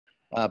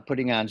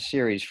putting on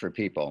series for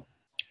people.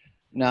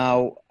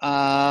 Now,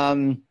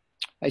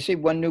 I see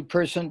one new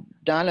person,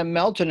 Donna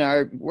Melton.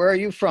 Where are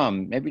you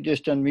from? Maybe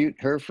just unmute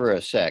her for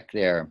a sec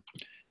there.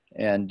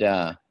 And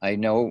I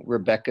know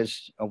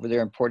Rebecca's over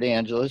there in Port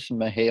Angeles, and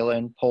Mahala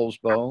in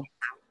Poulsbo.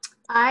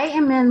 I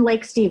am in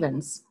Lake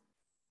Stevens.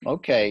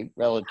 Okay,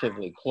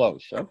 relatively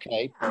close.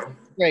 Okay,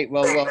 great.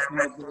 Well, welcome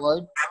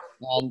aboard.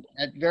 And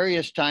at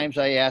various times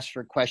I ask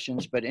for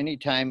questions, but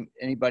anytime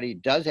anybody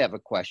does have a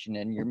question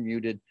and you're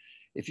muted,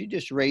 if you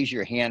just raise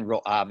your hand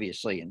real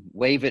obviously and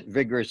wave it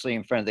vigorously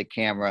in front of the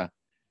camera,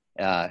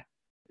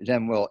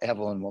 then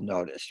Evelyn will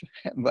notice.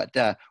 But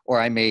or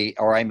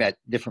I'm at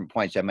different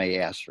points I may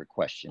ask for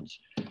questions.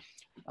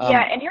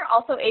 Yeah, and you're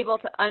also able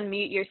to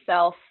unmute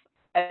yourself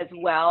as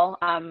well.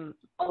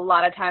 A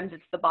lot of times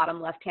it's the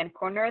bottom left-hand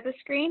corner of the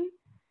screen.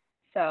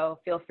 So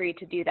feel free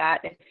to do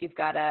that if you've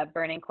got a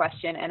burning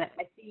question. And I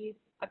see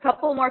a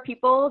couple more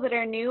people that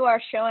are new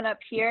are showing up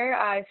here.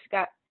 I've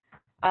got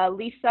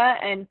Lisa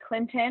and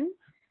Clinton.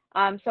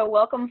 So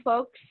welcome,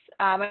 folks.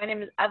 My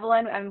name is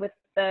Evelyn. I'm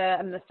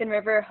the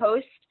Finnriver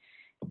host.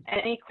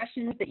 Any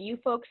questions that you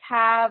folks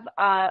have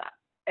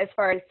as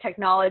far as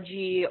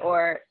technology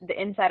or the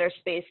InCider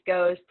space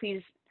goes,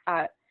 please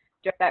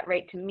direct that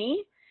right to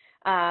me.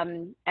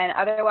 And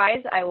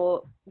otherwise, I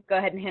will go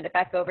ahead and hand it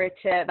back over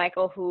to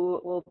Michael, who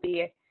will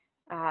be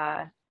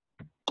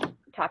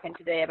talking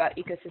today about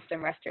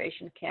ecosystem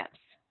restoration camps.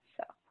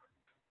 So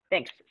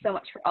thanks so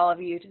much for all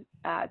of you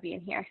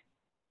being here.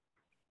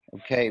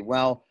 Okay,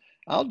 well,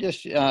 I'll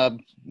just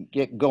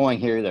get going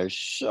here. There's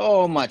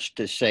so much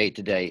to say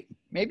today.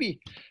 Maybe,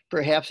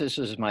 perhaps this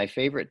is my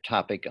favorite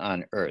topic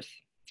on earth.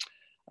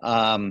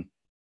 So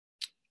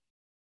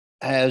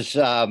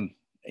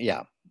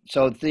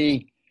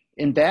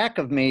in back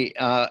of me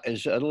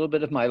is a little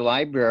bit of my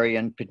library.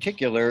 In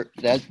particular,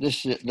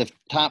 the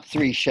top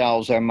 3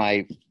 shelves are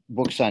my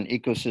books on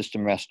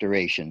ecosystem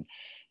restoration,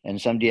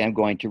 and someday I'm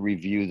going to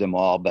review them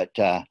all, but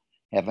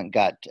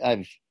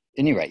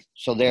anyway,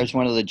 so there's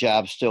one of the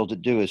jobs still to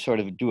do, is sort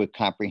of do a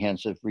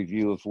comprehensive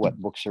review of what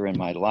books are in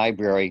my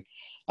library.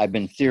 I've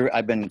been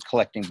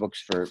collecting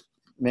books for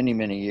many,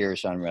 many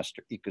years on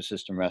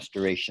ecosystem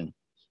restoration.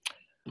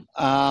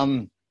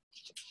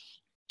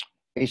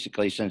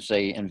 Basically since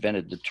they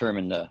invented the term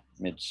in the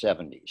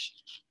mid-70s.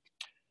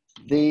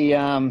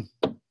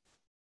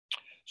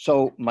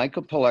 So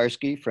Michael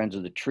Pilarski, Friends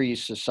of the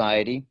Trees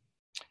Society.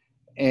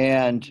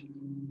 And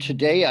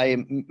today I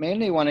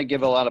mainly want to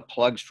give a lot of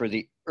plugs for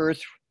the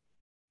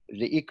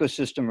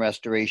ecosystem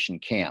restoration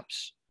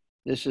camps.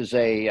 This is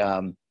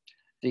the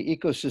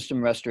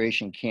ecosystem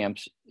restoration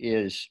camps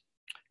is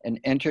an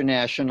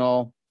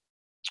international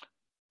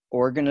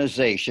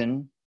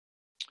organization,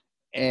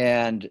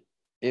 and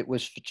it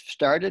was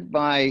started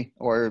by,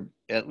 or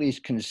at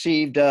least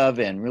conceived of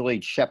and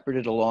really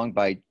shepherded along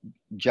by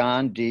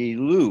John D.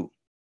 Liu.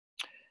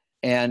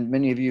 And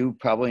many of you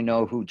probably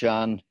know who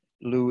John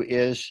Liu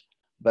is,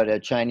 but a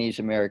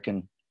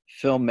Chinese-American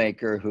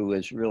filmmaker who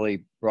has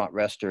really brought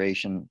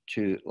restoration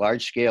to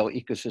large-scale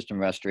ecosystem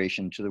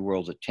restoration to the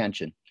world's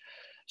attention.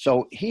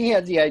 So he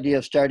had the idea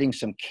of starting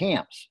some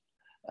camps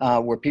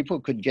where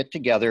people could get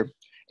together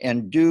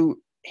and do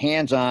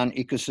hands-on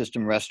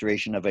ecosystem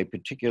restoration of a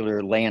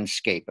particular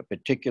landscape, a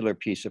particular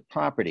piece of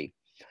property.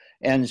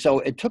 And so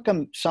it took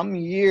him some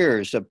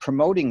years of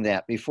promoting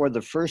that before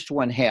the first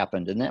one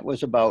happened. And that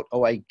was about,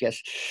 I guess,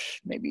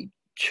 maybe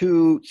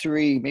 2,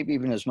 3, maybe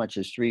even as much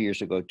as 3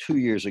 years ago, 2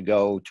 years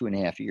ago,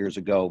 2.5 years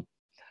ago.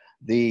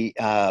 The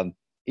first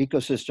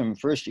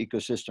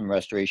ecosystem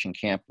restoration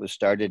camp was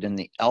started in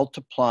the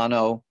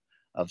Altiplano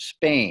of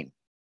Spain.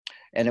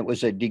 And it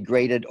was a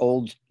degraded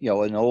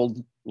an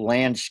old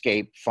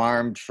landscape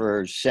farmed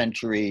for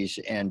centuries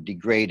and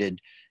degraded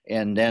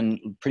and then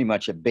pretty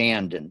much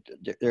abandoned.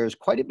 There's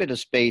quite a bit of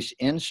space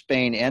in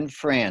Spain and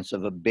France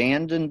of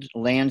abandoned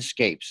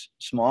landscapes,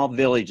 small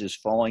villages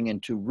falling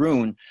into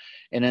ruin.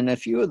 And in a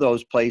few of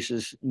those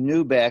places,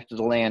 new back to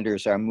the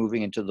landers are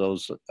moving into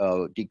those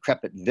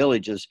decrepit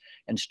villages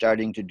and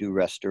starting to do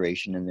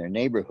restoration in their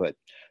neighborhood.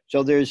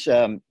 So there's,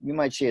 you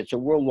might say it's a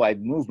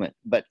worldwide movement,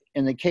 but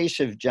in the case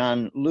of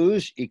John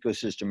Liu's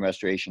ecosystem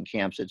restoration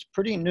camps, it's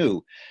pretty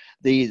new.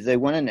 The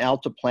one in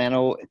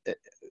Altiplano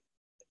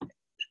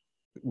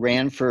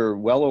ran for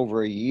well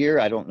over a year.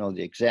 I don't know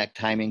the exact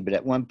timing, but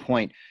at one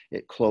point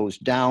it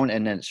closed down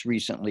and then it's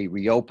recently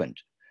reopened.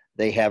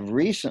 They have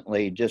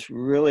recently just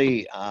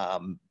really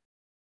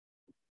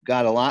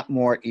got a lot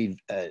more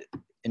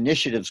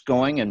initiatives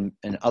going in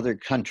other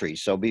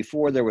countries. So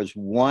before there was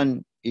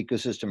one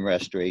ecosystem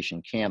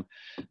restoration camp,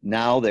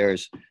 now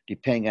there's,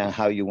 depending on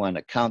how you want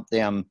to count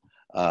them,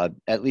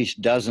 at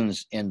least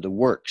dozens in the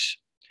works.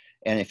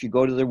 And if you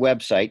go to their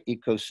website,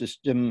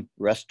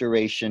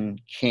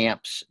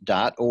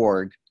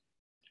 ecosystemrestorationcamps.org,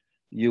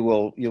 you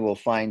will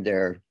find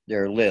their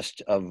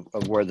list of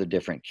where the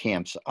different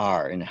camps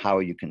are and how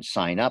you can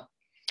sign up.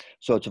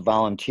 So it's a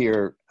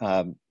volunteer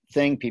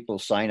thing. People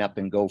sign up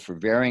and go for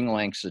varying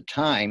lengths of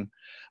time.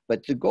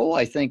 But the goal,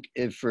 I think,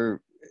 is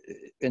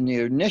in the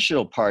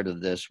initial part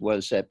of this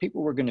was that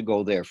people were going to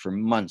go there for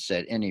months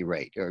at any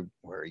rate, or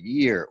a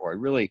year, or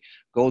really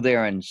go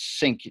there and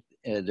sink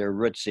their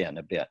roots in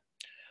a bit.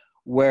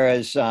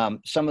 Whereas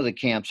some of the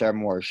camps are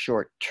more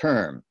short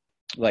term,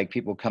 like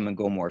people come and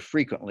go more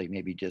frequently,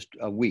 maybe just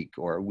a week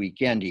or a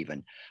weekend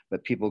even,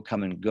 but people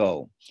come and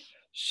go.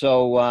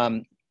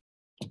 So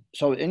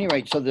so at any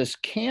rate, so this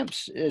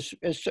camps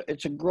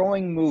it's a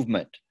growing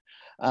movement,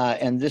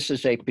 and this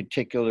is a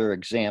particular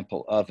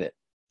example of it.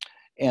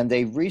 And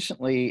they've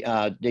recently,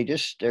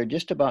 they're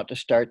just about to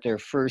start their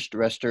first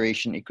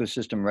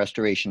ecosystem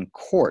restoration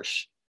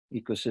course,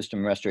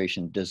 ecosystem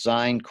restoration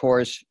design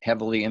course,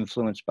 heavily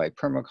influenced by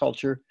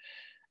permaculture.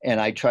 And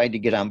I tried to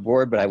get on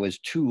board, but I was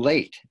too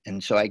late.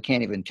 And so I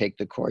can't even take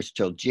the course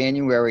till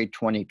January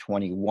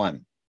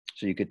 2021.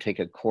 So you could take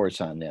a course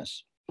on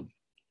this.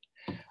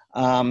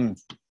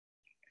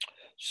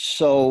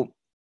 So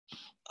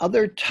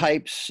other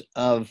types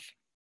of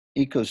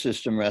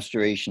ecosystem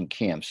restoration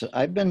camps.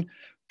 I've been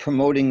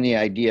promoting the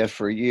idea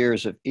for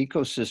years of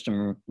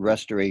ecosystem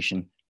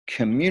restoration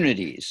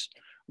communities,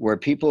 where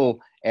people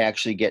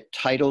actually get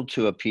titled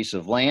to a piece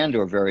of land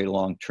or a very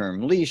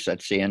long-term lease,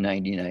 let's say a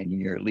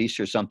 99-year lease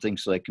or something,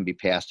 so that can be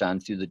passed on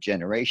through the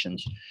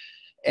generations.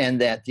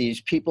 And that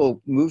these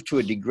people move to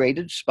a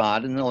degraded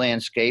spot in the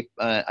landscape.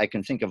 I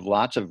can think of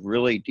lots of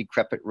really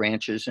decrepit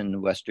ranches in the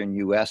Western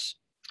US,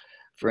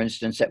 for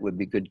instance, that would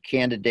be good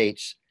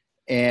candidates.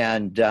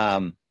 And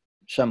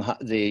somehow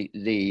the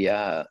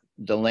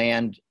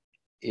land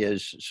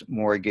is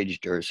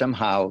mortgaged, or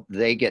somehow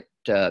they get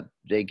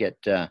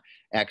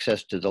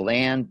access to the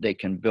land. They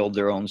can build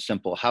their own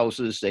simple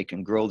houses. They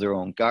can grow their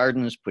own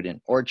gardens, put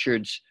in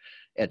orchards,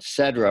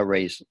 etc.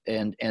 Raise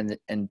and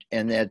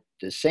at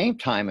the same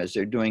time as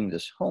they're doing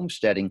this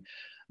homesteading,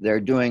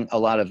 they're doing a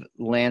lot of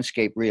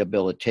landscape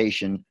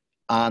rehabilitation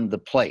on the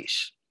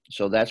place.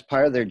 So that's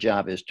part of their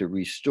job, is to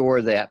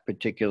restore that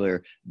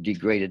particular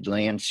degraded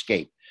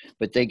landscape.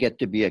 But they get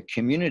to be a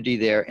community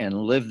there and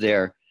live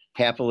there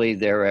happily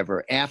there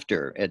ever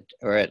after,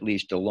 or at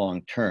least a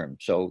long term.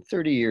 So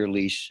 30-year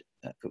lease,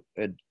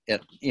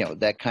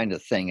 that kind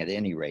of thing at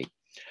any rate.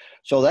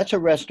 So that's a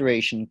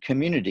restoration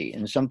community.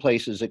 In some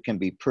places it can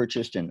be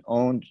purchased and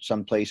owned.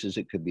 Some places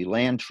it could be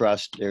land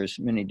trust. There's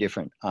many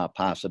different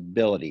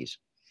possibilities.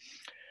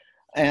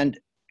 And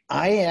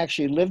I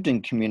actually lived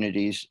in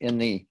communities in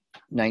the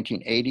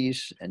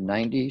 1980s and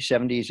 90s,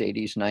 70s,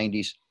 80s,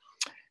 90s.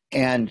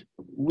 And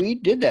we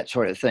did that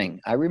sort of thing.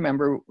 I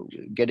remember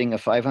getting a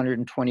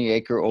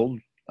 520-acre old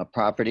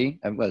property.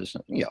 It was,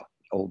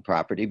 old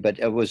property, but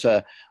it was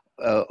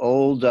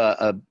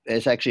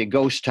it's actually a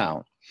ghost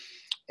town,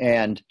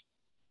 and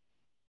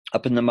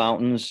up in the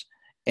mountains,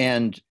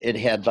 and it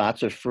had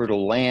lots of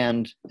fertile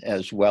land,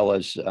 as well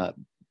as,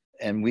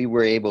 and we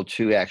were able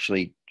to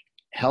actually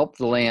help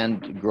the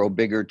land grow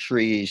bigger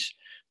trees,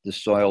 the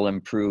soil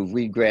improve.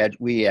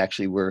 We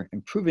actually were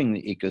improving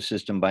the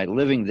ecosystem by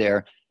living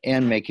there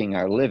and making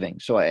our living.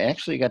 So I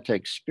actually got to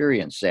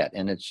experience that,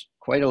 and it's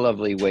quite a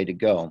lovely way to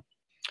go.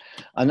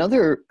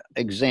 Another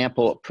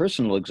example,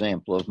 personal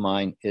example of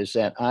mine, is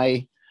that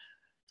I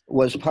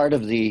was part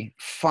of the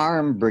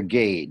Farm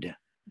Brigade.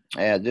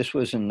 This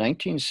was in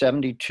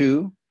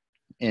 1972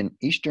 in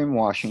Eastern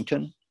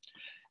Washington,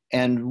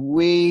 and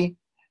we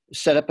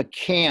set up a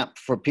camp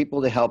for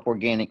people to help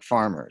organic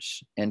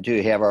farmers and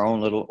to have our own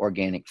little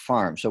organic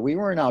farm. So we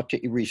weren't out to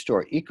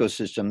restore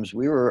ecosystems.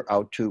 We were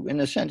out to,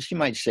 in a sense, you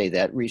might say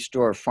that,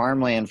 restore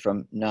farmland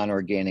from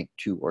non-organic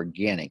to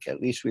organic.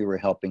 At least we were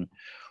helping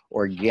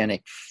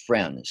organic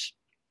friends.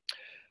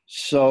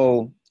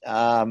 So,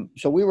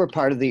 so we were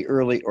part of the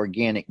early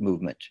organic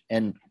movement,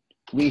 and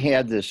we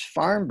had this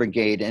Farm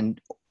Brigade,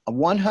 and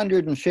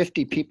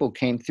 150 people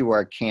came through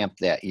our camp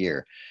that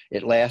year.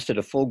 It lasted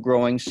a full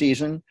growing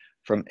season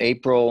from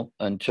April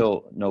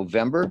until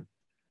November.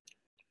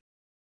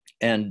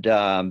 And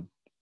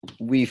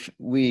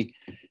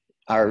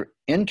our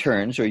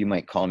interns, or you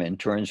might call them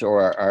interns,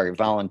 or our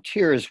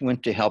volunteers,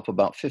 went to help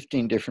about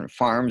 15 different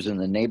farms in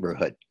the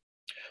neighborhood.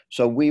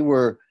 So we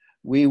were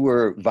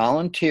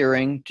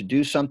volunteering to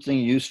do something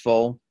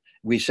useful.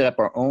 We set up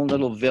our own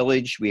little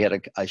village. We had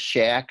a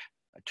shack,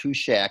 2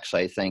 shacks,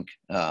 I think,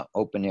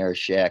 open air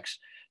shacks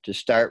to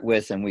start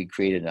with, and we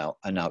created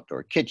an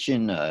outdoor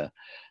kitchen, a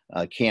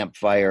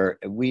campfire.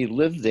 We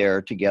lived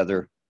there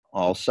together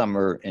all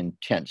summer in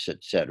tents,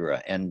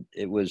 etc. And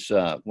it was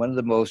one of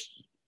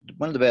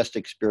the best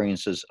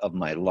experiences of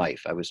my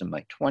life. I was in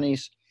my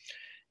 20s,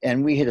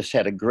 and we had just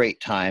had a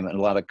great time and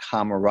a lot of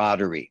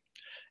camaraderie.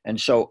 And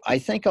so I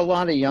think a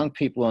lot of young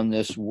people in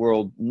this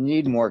world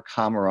need more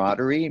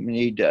camaraderie,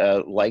 need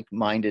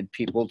like-minded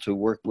people to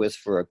work with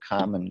for a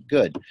common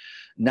good.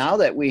 Now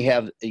that we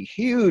have a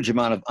huge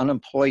amount of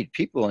unemployed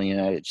people in the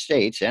United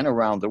States and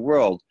around the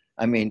world,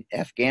 I mean,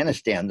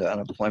 Afghanistan, the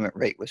unemployment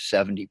rate was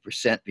 70%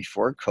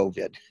 before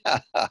COVID.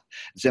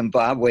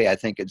 Zimbabwe, I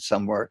think it's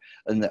somewhere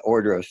in the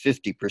order of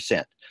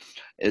 50%.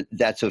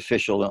 That's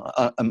official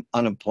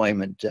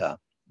unemployment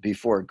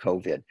before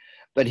COVID.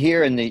 But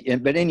here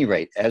but at any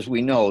rate, as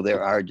we know,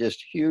 there are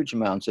just huge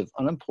amounts of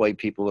unemployed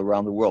people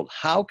around the world.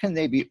 How can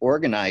they be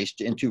organized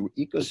into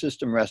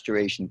ecosystem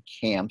restoration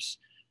camps,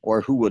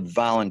 or who would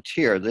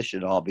volunteer? This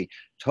should all be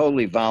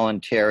totally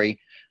voluntary.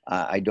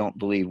 I don't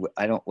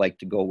like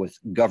to go with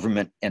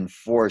government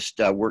enforced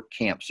work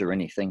camps or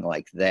anything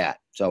like that.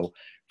 So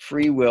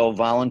free will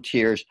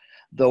volunteers,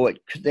 though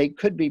they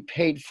could be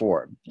paid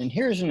for. And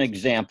here's an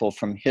example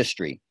from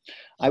history.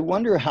 I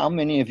wonder how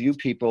many of you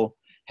people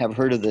have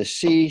heard of the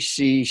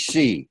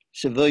CCC,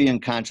 Civilian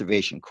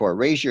Conservation Corps.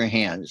 Raise your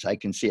hands. I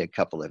can see a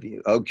couple of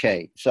you.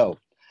 Okay, so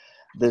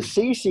the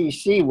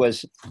CCC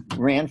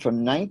ran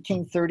from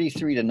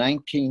 1933 to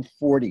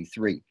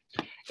 1943.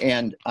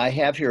 And I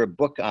have here a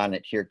book on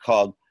it here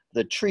called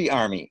The Tree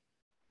Army,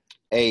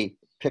 a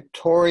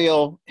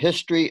pictorial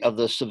history of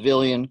the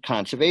Civilian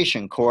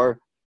Conservation Corps,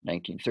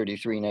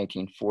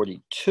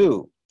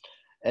 1933-1942.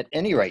 At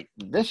any rate,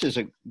 this is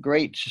a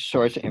great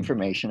source of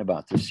information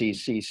about the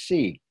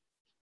CCC.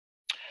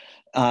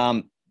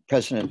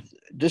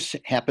 This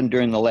happened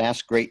during the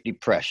last Great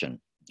Depression.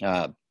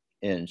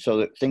 And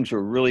so things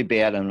were really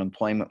bad.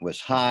 Unemployment was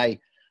high.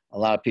 A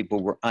lot of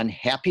people were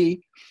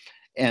unhappy.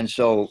 And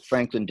so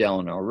Franklin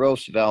Delano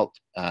Roosevelt,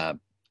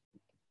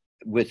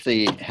 with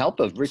the help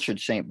of Richard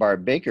St.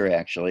 Barbe Baker,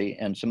 actually,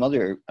 and some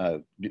other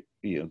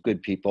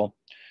good people,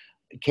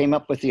 came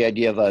up with the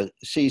idea of a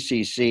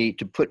CCC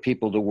to put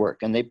people to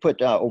work. And they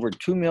put over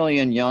 2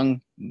 million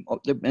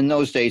in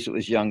those days it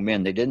was young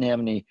men. They didn't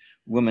have any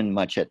women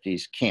much at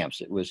these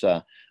camps. It was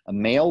a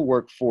male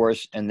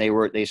workforce, and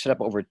they set up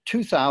over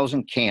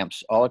 2,000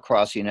 camps all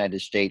across the United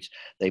States.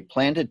 They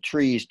planted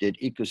trees, did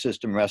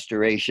ecosystem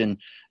restoration,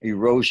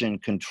 erosion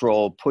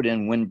control, put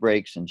in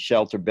windbreaks and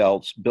shelter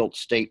belts, built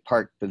state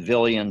park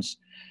pavilions,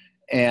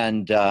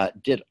 and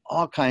did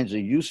all kinds of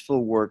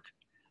useful work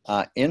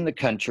in the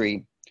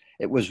country.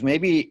 It was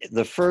maybe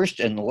the first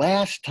and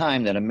last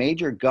time that a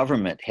major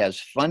government has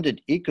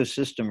funded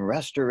ecosystem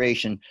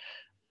restoration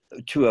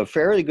to a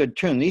fairly good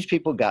tune. These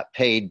people got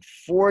paid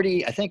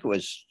I think it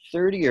was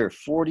 $30 or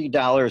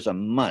 $40 a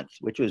month,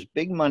 which was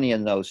big money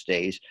in those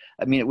days.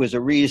 I mean, it was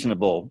a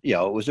reasonable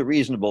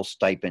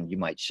stipend, you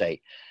might say.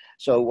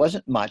 So it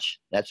wasn't much.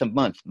 That's a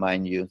month,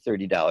 mind you,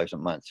 $30 a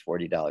month,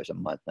 $40 a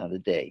month, not a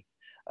day.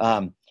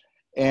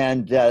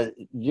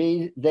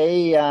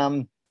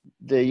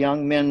 The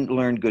young men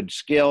learned good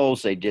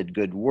skills. They did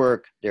good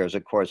work. There's,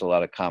 of course, a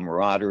lot of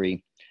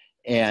camaraderie.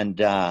 And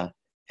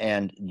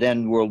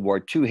then World War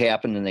II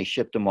happened, and they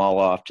shipped them all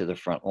off to the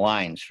front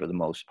lines for the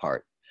most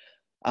part.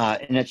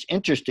 And it's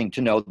interesting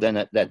to note then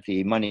that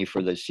the money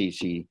for the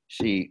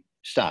CCC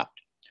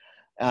stopped.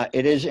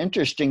 It is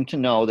interesting to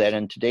know that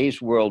in today's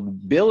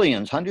world,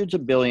 billions, hundreds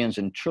of billions,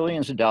 and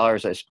trillions of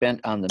dollars are spent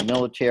on the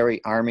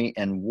military, army,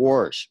 and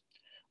wars.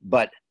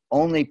 But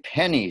only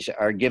pennies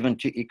are given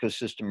to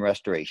ecosystem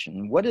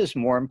restoration. What is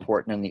more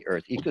important on the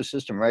earth,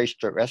 ecosystem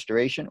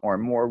restoration or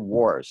more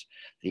wars?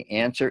 The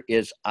answer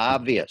is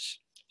obvious.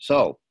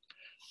 So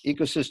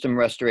ecosystem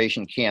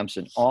restoration camps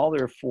in all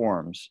their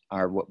forms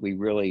are what we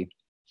really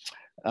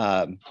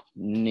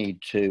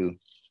need to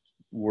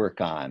work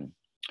on.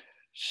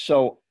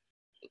 So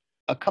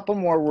a couple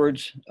more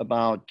words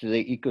about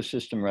the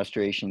ecosystem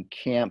restoration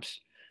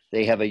camps.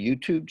 They have a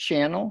YouTube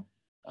channel.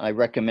 I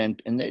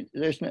recommend, and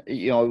there's,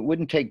 it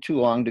wouldn't take too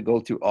long to go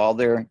through all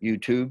their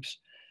YouTubes,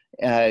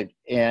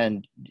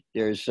 and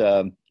there's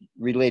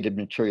related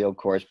material, of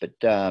course, but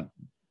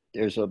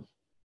there's a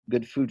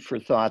good food for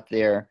thought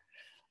there,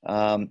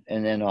 and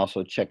then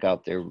also check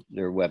out their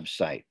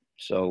website.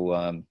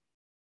 So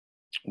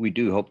we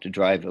do hope to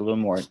drive a little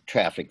more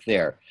traffic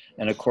there.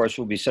 And of course,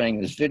 we'll be sending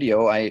this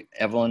video.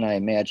 Evelyn, I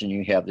imagine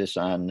you have this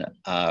on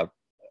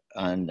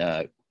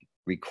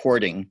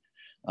recording.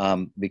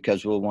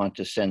 Because we'll want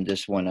to send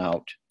this one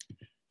out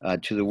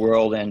to the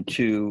world and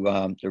to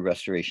the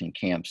restoration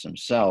camps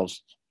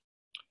themselves.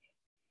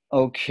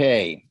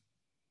 Okay,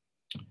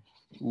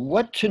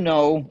 what to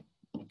know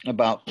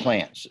about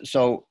plants?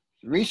 So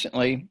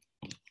recently,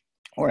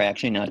 or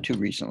actually not too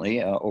recently,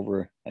 a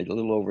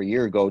little over a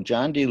year ago,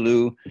 John D.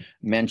 Lew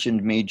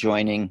mentioned me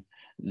joining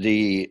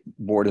the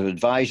board of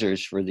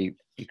advisors for the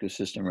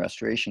ecosystem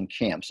restoration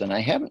camps, and I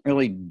haven't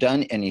really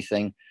done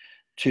anything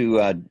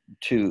to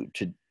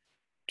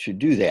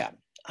do that.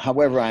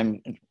 However,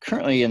 I'm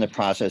currently in the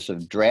process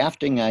of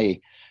drafting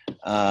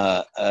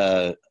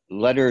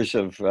letters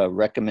of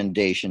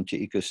recommendation to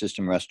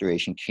ecosystem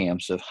restoration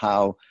camps of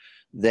how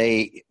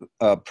they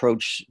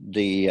approach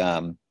the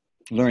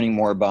learning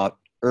more about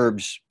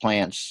herbs,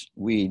 plants,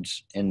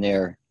 weeds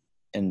where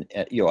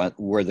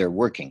they're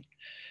working.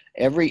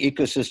 Every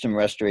ecosystem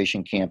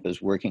restoration camp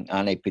is working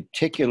on a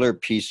particular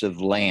piece of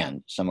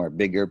land. Some are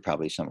bigger,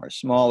 probably some are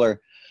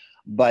smaller,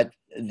 but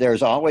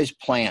there's always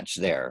plants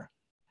there.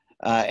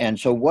 And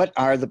so what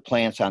are the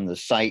plants on the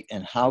site,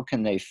 and how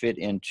can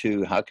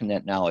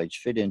that knowledge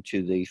fit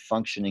into the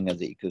functioning of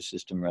the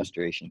ecosystem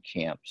restoration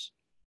camps?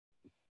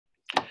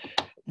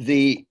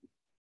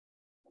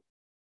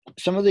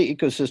 Some of the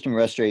ecosystem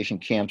restoration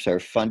camps are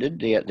funded.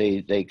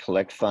 They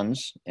collect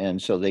funds, and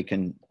so they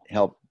can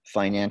help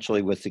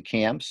financially with the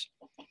camps.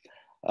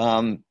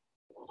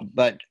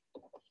 But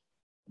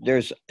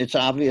it's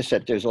obvious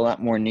that there's a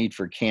lot more need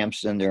for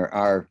camps than there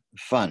are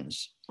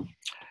funds.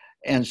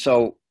 And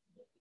so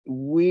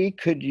we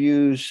could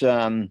use,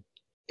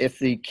 if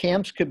the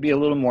camps could be a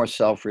little more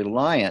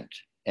self-reliant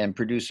and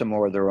produce some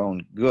more of their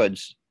own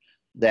goods,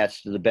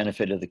 that's to the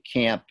benefit of the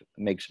camp,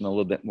 makes them a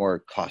little bit more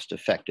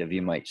cost-effective,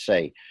 you might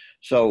say.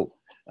 So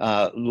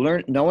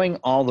knowing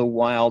all the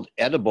wild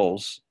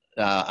edibles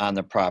on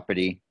the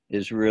property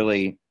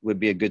would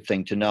be a good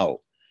thing to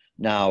know.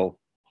 Now,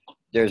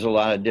 there's a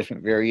lot of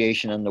different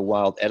variation on the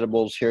wild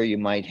edibles here. You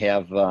might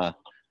have,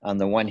 on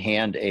the one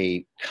hand,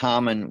 a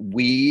common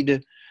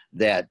weed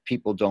that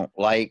people don't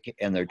like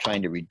and they're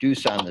trying to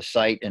reduce on the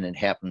site, and it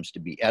happens to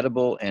be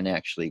edible and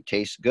actually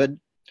tastes good.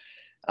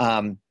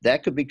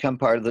 That could become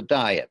part of the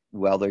diet.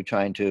 While they're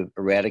trying to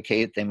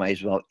eradicate it, they might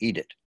as well eat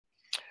it.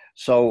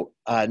 So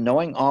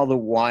knowing all the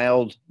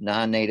wild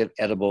non-native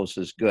edibles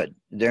is good.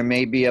 There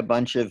may be a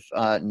bunch of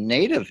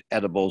native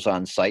edibles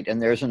on site, and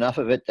there's enough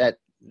of it that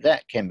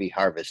can be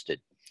harvested.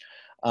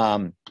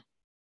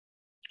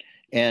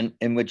 And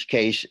in which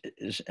case,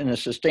 in a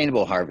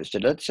sustainable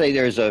harvested. Let's say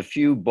there's a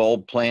few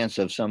bulb plants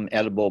of some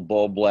edible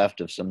bulb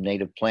left of some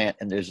native plant,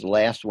 and there's the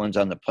last ones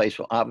on the place.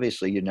 Well,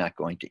 obviously, you're not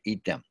going to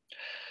eat them.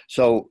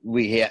 So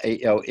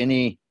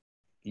any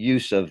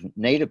use of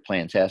native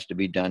plants has to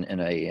be done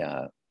in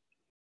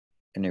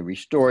a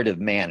restorative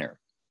manner.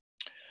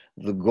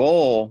 The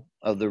goal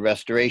of the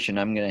restoration,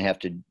 I'm going to have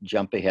to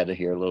jump ahead of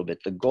here a little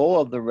bit. The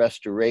goal of the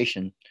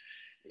restoration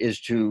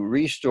is to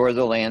restore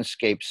the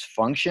landscape's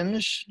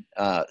functions,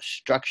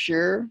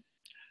 structure,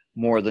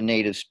 more of the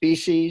native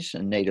species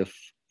and native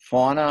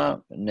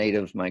fauna,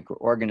 native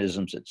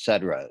microorganisms,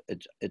 etc.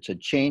 It's a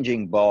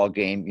changing ball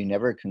game. You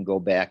never can go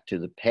back to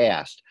the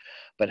past.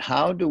 But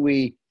how do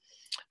we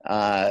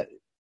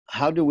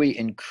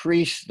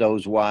increase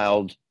those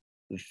wild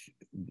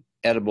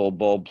edible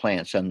bulb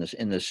plants in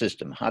the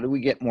system? How do we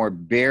get more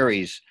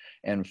berries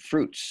and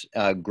fruits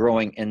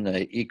growing in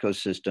the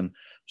ecosystem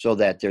so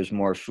that there's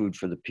more food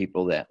for the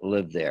people that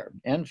live there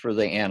and for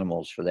the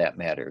animals for that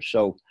matter?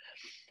 So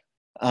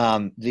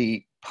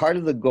the part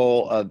of the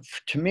goal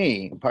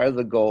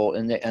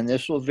and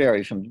this will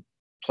vary from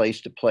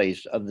place to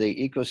place, of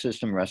the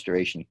ecosystem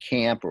restoration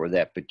camp or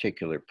that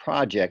particular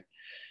project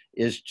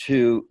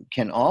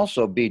can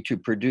also be to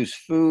produce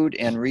food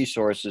and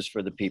resources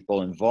for the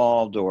people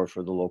involved or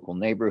for the local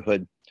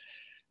neighborhood.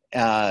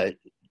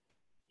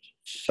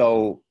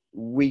 So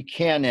we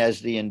can,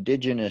 as the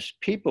indigenous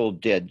people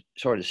did,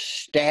 sort of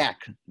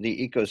stack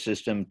the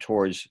ecosystem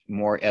towards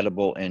more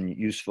edible and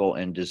useful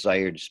and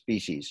desired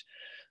species.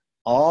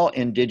 All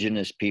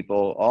indigenous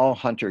people, all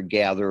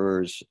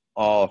hunter-gatherers,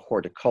 all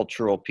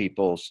horticultural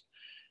peoples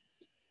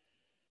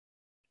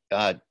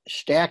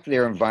stack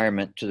their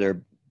environment to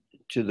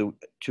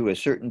a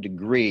certain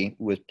degree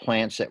with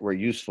plants that were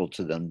useful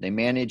to them. They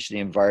manage the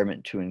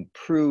environment to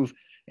improve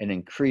and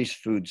increase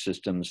food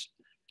systems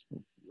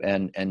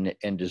and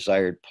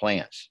desired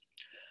plants.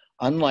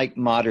 Unlike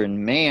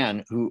modern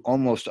man, who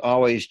almost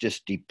always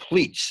just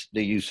depletes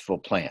the useful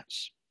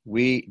plants.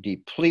 We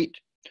deplete.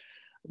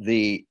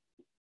 The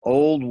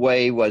old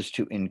way was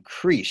to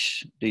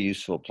increase the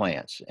useful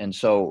plants. And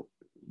so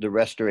the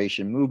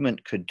restoration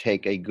movement could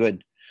take a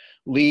good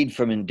lead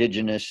from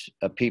indigenous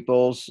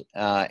peoples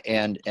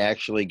and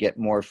actually get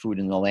more food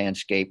in the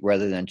landscape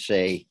rather than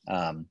say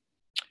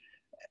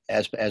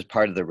as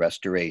part of the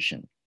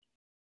restoration.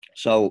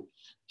 So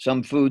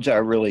some foods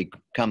are really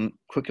come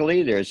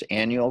quickly. There's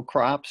annual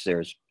crops.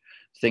 There's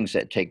things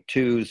that take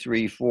 2,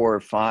 3, 4,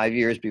 5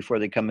 years before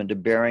they come into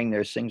bearing.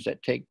 There's things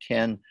that take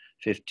 10,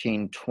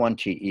 15,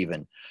 20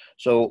 even.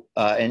 So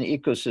an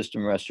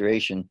ecosystem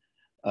restoration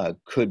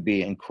could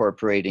be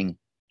incorporating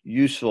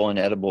useful and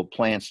edible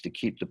plants to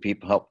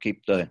help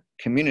keep the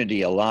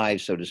community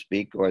alive, so to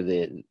speak, or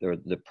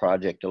the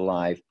project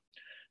alive,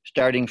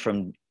 starting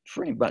from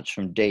pretty much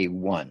from day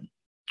one.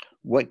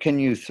 What can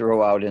you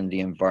throw out in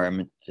the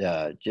environment?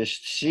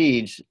 Just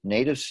seeds,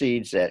 native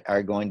seeds that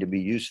are going to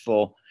be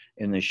useful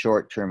in the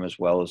short term as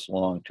well as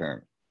long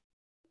term.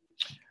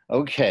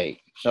 Okay,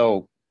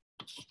 so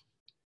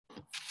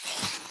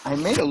I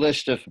made a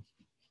list of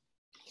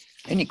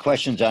any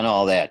questions on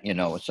all that. You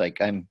know, it's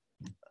like I'm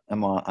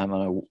on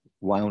a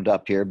wound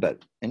up here,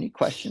 but any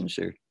questions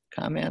or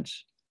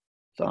comments,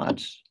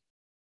 thoughts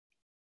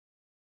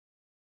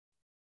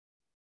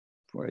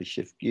before I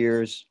shift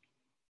gears?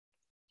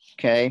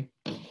 Okay,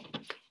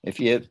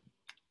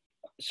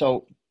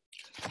 so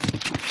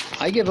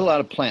I give a lot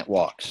of plant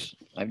walks.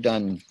 I've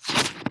done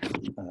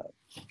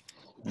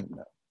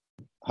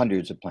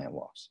hundreds of plant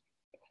walks.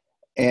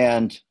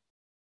 And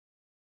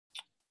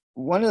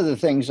one of the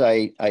things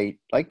I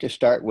like to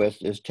start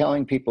with is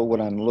telling people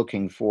what I'm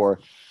looking for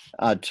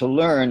to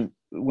learn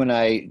when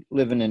I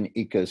live in an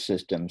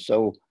ecosystem.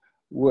 So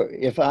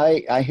if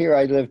I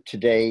live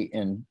today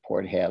in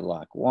Port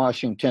Hadlock,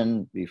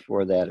 Washington.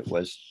 Before that, it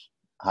was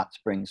Hot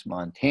Springs,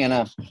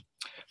 Montana.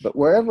 But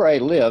wherever I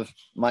live,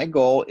 my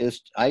goal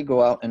is I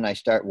go out and I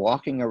start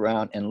walking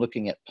around and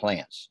looking at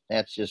plants.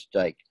 That's just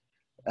like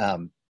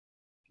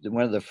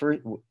one of the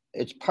first,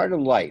 it's part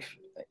of life,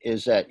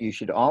 is that you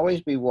should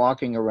always be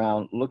walking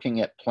around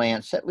looking at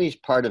plants, at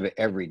least part of it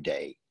every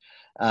day,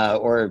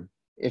 or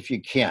if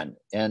you can.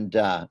 And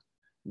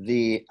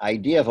the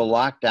idea of a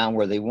lockdown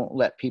where they won't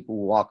let people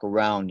walk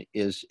around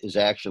is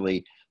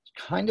actually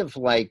kind of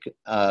like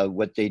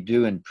what they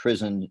do in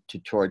prison to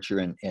torture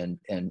and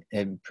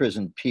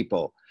imprison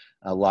people,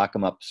 lock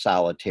them up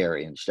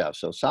solitary and stuff.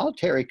 So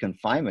solitary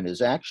confinement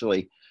is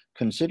actually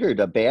considered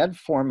a bad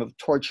form of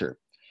torture.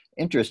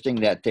 Interesting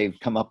that they've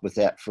come up with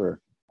that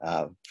for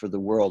the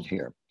world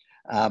here.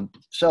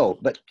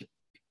 But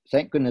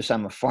thank goodness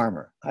I'm a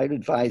farmer. I'd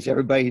advise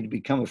everybody to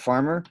become a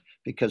farmer,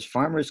 because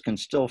farmers can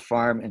still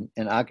farm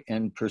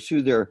and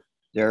pursue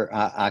their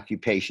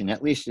occupation,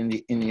 at least in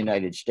the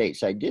United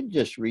States. I did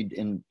just read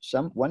in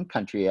one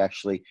country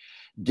actually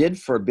did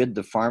forbid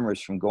the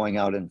farmers from going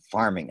out and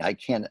farming.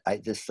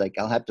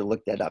 I'll have to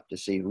look that up to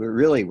see.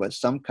 Really,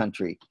 was some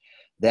country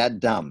that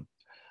dumb?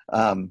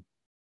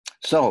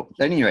 So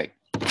at any rate,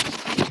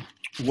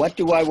 what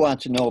do I want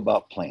to know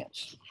about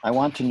plants? I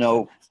want to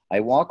know, I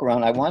walk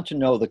around, I want to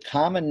know the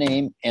common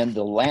name and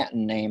the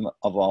Latin name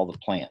of all the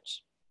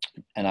plants.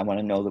 And I want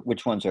to know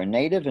which ones are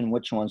native and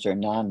which ones are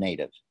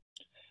non-native.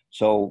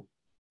 So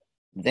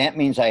that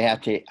means I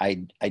have to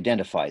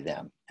identify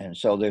them. And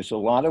so there's a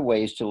lot of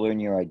ways to learn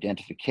your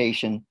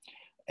identification.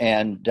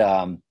 And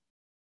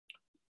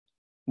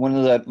one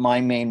of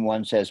my main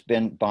ones has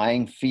been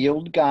buying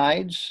field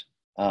guides,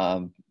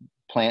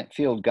 plant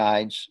field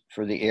guides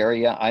for the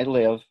area I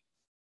live.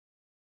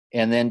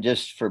 And then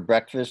just for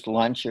breakfast,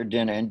 lunch, or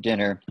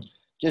dinner,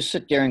 just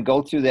sit there and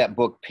go through that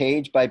book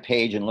page by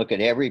page and look at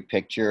every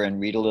picture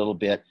and read a little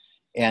bit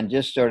and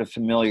just sort of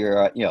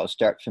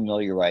start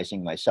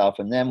familiarizing myself.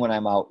 And then when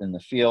I'm out in the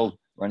field,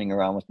 running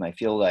around with my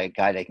field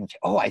guide, I can say,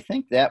 oh, I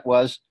think that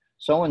was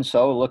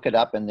so-and-so, look it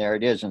up, and there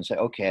it is, and say,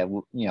 okay,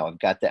 I've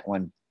got that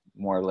one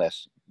more or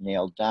less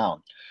nailed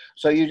down.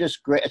 So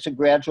it's a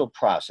gradual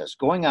process.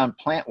 Going on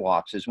plant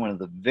walks is one of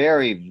the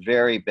very,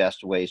 very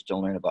best ways to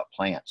learn about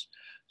plants.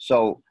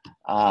 So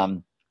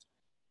I'm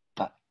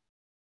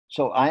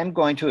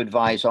going to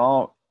advise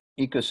all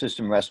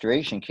ecosystem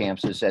restoration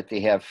camps is that they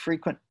have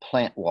frequent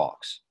plant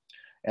walks,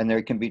 and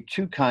there can be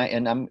two kinds.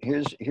 And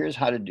here's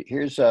how to do.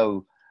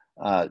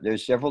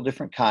 There's several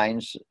different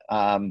kinds,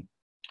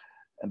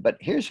 but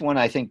here's one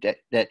I think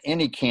that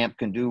any camp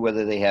can do,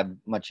 whether they have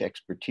much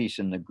expertise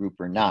in the group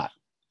or not.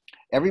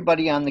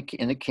 Everybody in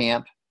the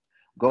camp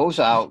goes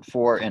out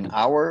for an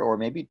hour or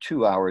maybe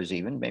 2 hours,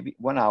 even maybe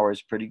 1 hour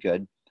is pretty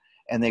good.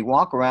 And they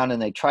walk around and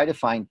they try to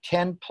find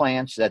 10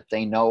 plants that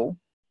they know,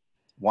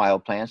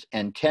 wild plants,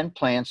 and 10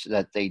 plants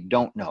that they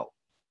don't know.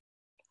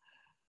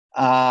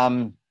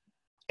 And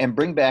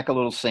bring back a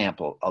little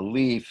sample, a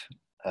leaf,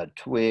 a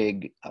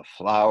twig, a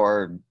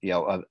flower,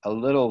 a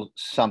little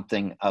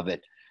something of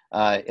it.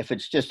 If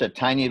it's just a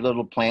tiny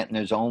little plant and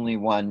there's only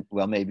one,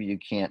 well, maybe you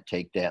can't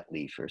take that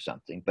leaf or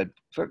something. But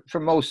for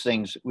most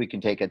things, we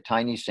can take a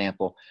tiny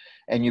sample,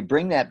 and you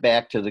bring that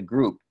back to the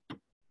group.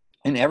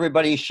 And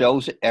everybody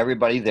shows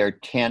everybody their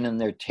 10 and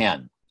their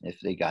 10, if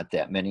they got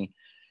that many.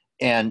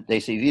 And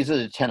they say, these are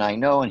the 10 I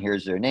know, and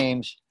here's their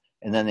names.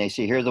 And then they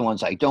say, here are the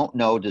ones I don't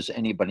know. Does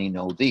anybody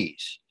know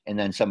these? And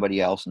then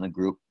somebody else in the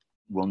group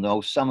will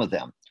know some of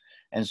them.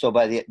 And so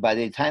by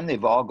the time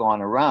they've all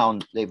gone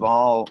around, they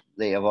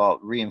have all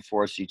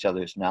reinforced each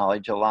other's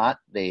knowledge a lot.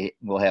 They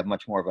will have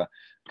much more of a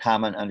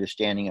common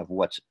understanding of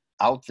what's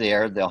out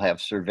there. They'll have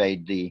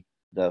surveyed the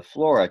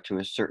flora to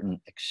a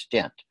certain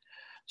extent.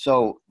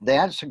 So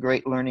that's a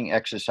great learning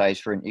exercise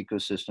for an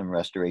ecosystem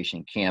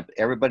restoration camp.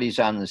 Everybody's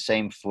on the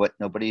same foot.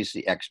 Nobody's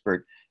the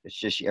expert. It's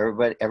just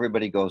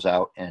everybody goes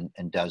out and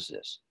does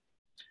this.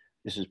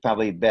 This is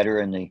probably better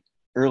in the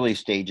early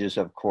stages,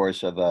 of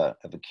course, of a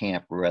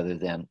camp rather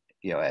than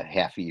a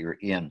half a year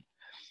in.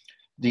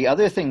 The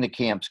other thing the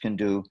camps can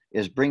do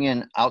is bring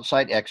in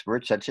outside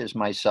experts, such as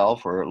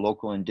myself or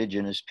local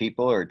indigenous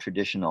people or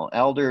traditional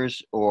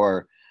elders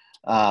or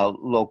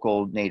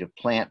local native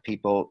plant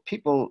people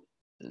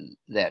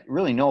that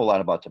really know a lot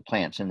about the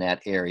plants in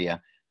that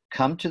area,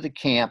 come to the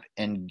camp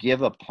and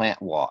give a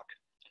plant walk.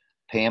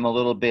 Pay them a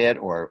little bit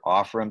or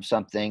offer them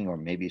something or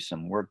maybe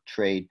some work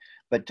trade.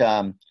 But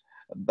a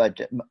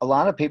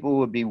lot of people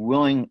would be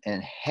willing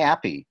and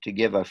happy to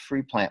give a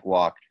free plant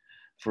walk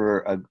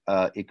for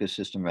a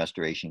ecosystem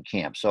restoration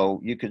camp. So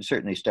you could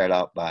certainly start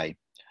out by,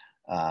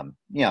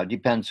 it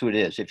depends who it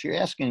is. If you're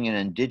asking an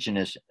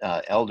indigenous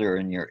elder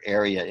in your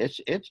area,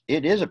 it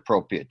is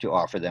appropriate to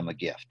offer them a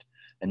gift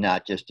and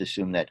not just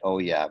assume that, oh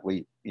yeah,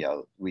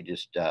 they're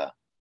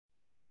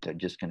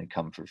just going to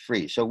come for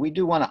free. So we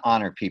do want to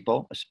honor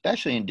people,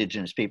 especially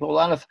indigenous people. A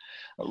lot of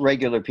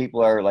regular people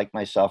are like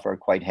myself are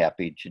quite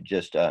happy to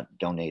just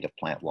donate a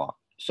plant walk.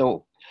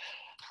 So,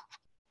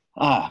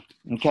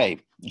 okay.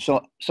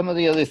 So some of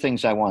the other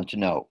things I want to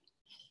know.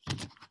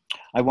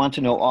 I want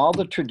to know all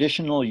the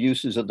traditional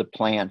uses of the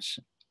plants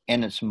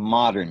and its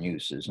modern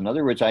uses. In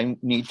other words, I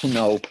need to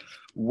know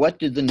what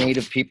did the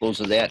native peoples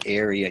of that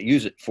area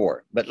use it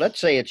for. But let's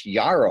say it's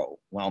yarrow.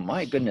 well,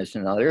 my goodness,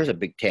 now there's a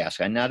big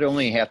task. I not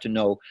only have to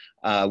know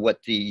what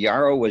the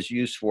yarrow was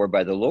used for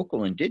by the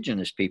local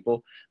indigenous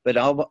people, but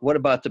what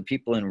about the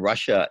people in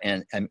Russia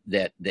and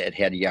that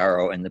had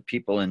yarrow, and the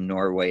people in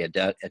Norway, et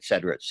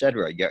cetera, et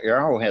cetera.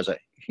 Yarrow has a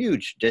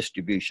huge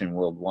distribution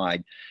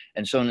worldwide.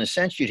 And so in a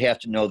sense, you'd have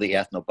to know the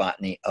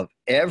ethnobotany of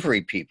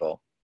every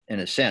people, in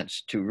a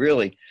sense, to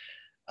really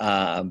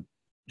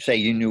say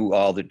you knew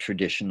all the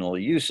traditional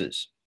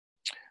uses.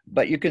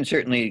 But you can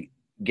certainly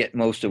get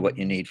most of what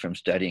you need from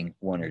studying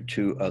one or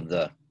two of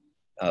the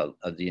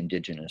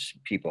indigenous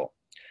people.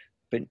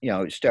 But, you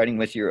know, starting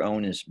with your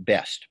own is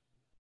best.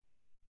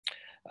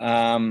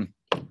 So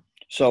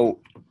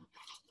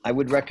I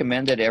would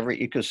recommend that every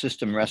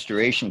ecosystem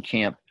restoration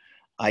camp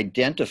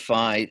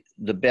identify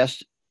the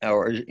best,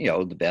 or, you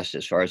know, the best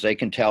as far as they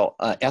can tell,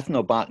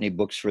 ethnobotany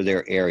books for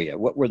their area.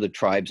 What were the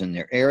tribes in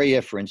their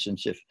area? For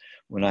instance,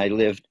 when I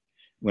lived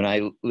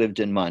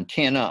in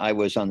Montana, I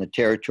was on the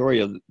territory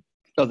of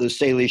the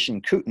Salish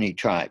and Kootenai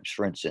tribes,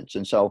 for instance.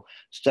 And so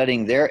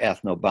studying their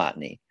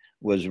ethnobotany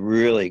was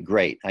really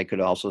great. I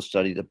could also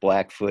study the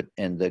Blackfoot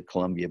and the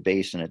Columbia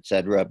Basin, et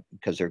cetera,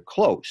 because they're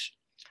close.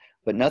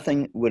 But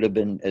nothing would have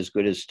been as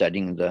good as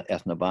studying the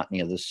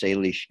ethnobotany of the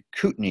Salish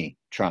Kootenai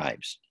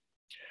tribes.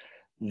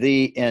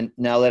 And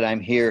now that I'm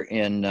here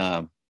in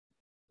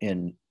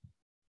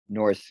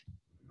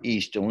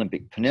Northeast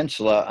Olympic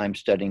Peninsula, I'm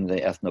studying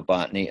the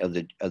ethnobotany of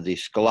the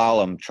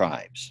Sklallam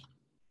tribes.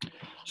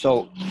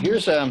 So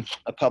here's a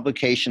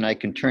publication I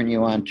can turn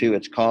you on to.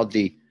 It's called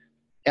the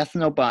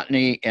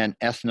Ethnobotany and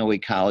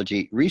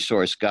Ethnoecology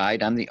Resource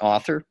Guide. I'm the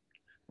author,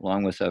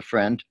 along with a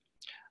friend.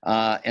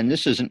 And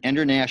this is an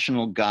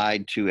international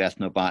guide to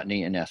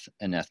ethnobotany and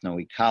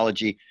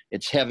ethnoecology.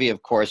 It's heavy,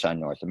 of course, on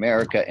North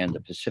America and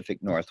the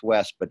Pacific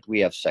Northwest, but we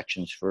have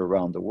sections for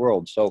around the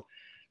world. So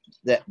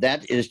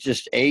that is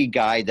just a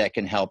guide that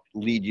can help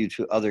lead you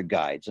to other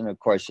guides. And of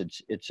course,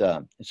 it's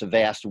a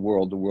vast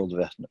world, the world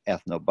of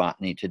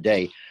ethnobotany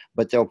today.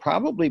 But there'll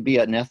probably be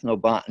an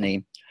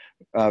ethnobotany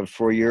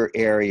for your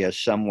area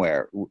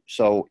somewhere.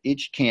 So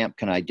each camp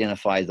can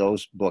identify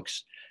those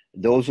books.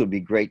 Those would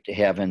be great to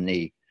have in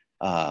the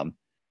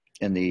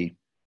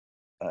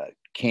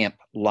camp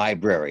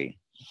library.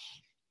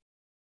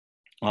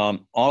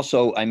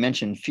 Also, I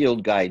mentioned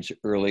field guides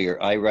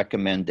earlier. I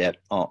recommend that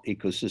all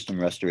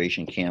ecosystem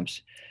restoration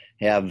camps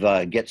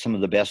get some of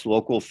the best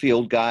local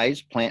field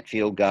guides, plant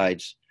field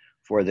guides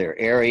for their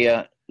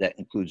area. That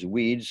includes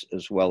weeds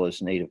as well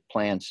as native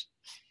plants.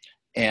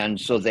 And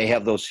so they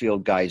have those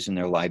field guides in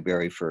their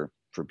library for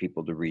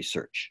people to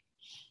research.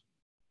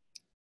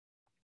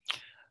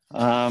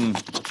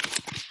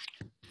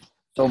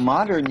 So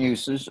modern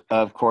uses,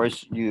 of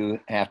course, you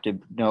have to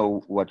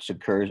know what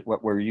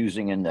we're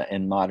using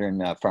in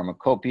modern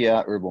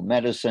pharmacopoeia, herbal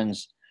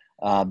medicines.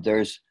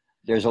 There's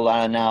a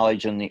lot of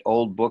knowledge in the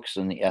old books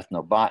and the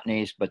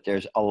ethnobotanies, but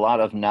there's a lot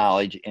of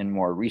knowledge in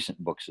more recent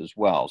books as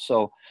well.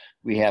 So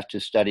we have to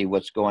study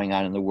what's going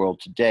on in the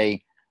world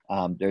today.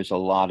 There's a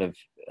lot of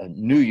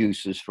new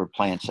uses for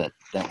plants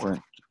that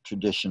weren't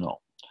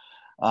traditional.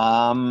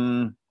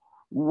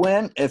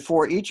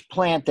 For each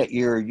plant that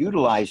you're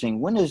utilizing,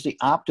 when is the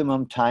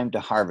optimum time to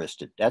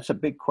harvest it? That's a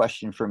big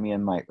question for me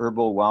in my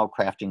herbal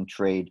wildcrafting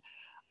trade.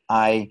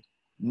 I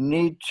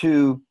need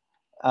to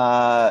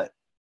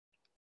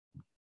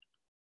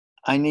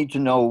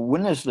know,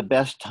 when is the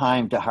best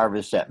time to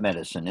harvest that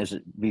medicine? Is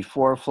it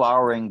before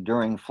flowering,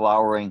 during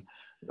flowering,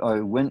 or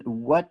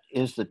what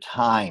is the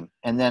time?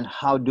 And then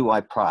how do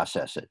I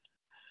process it?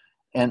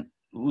 And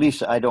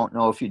Lisa, I don't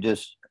know if you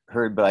just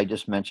heard, but I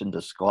just mentioned the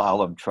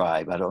Sklallam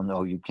tribe. I don't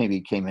know, you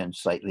maybe came in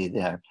slightly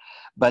there.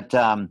 But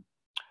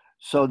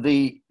so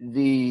the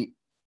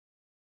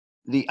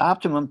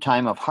optimum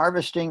time of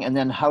harvesting, and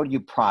then how do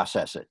you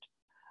process it?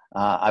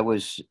 I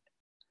was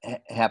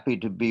happy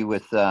to be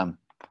with some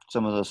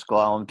of the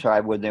Sklallam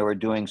tribe when they were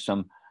doing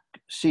some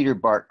cedar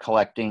bark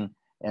collecting,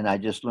 and I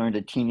just learned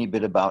a teeny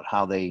bit about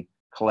how they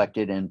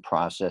collected and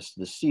processed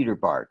the cedar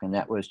bark, and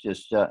that was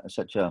just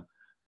such a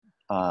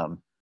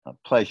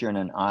pleasure and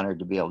an honor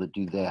to be able to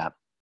do that.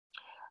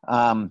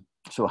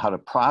 So how to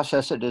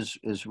process it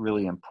is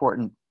really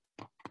important.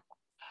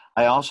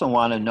 I also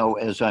want to know,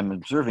 as I'm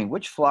observing,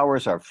 which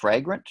flowers are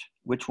fragrant,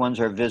 which ones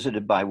are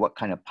visited by what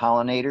kind of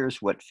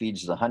pollinators, what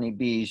feeds the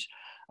honeybees.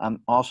 I'm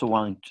also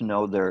wanting to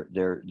know their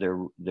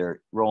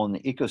role in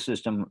the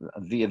ecosystem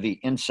via the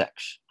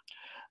insects.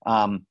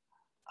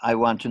 I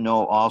want to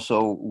know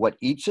also what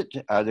eats it.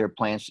 Are there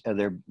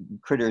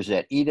critters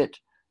that eat it?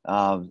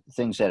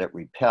 Things that it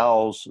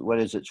repels? What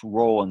is its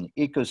role in the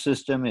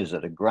ecosystem? Is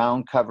it a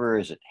ground cover?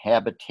 Is it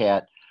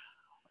habitat?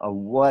 So I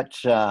want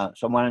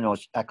to know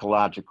its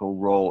ecological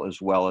role,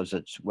 as well as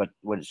what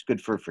it's good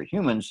for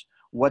humans.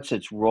 What's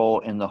its role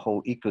in the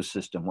whole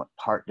ecosystem? What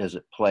part does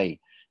it play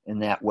in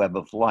that web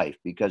of life?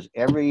 Because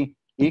every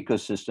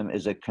ecosystem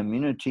is a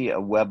community, a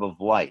web of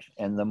life.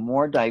 And the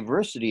more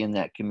diversity in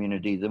that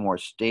community, the more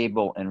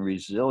stable and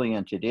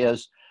resilient it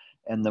is.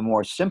 And the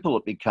more simple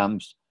it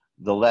becomes,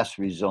 the less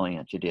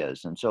resilient it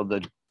is. And so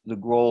the the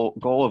goal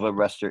of a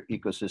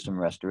ecosystem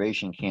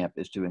restoration camp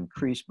is to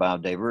increase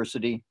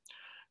biodiversity.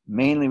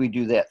 Mainly we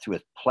do that through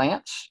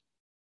plants.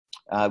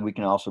 We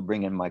can also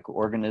bring in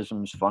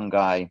microorganisms,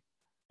 fungi,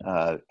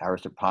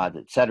 arthropods,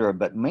 etc.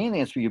 But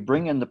mainly it's where you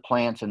bring in the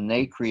plants and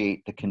they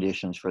create the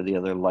conditions for the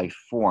other life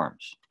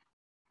forms.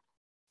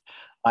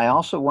 I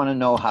also want to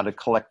know how to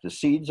collect the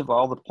seeds of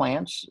all the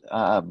plants,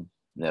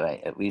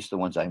 at least the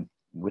ones I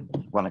would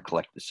want to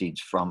collect the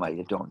seeds from.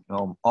 I don't know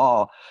them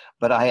all,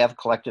 but I have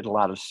collected a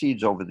lot of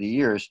seeds over the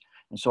years.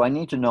 And so I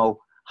need to know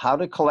how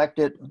to collect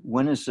it.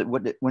 When is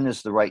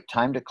the right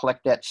time to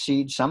collect that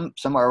seed? Some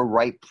are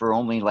ripe for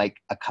only like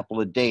a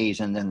couple of days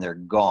and then they're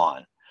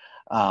gone.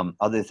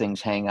 Other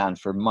things hang on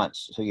for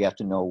months. So you have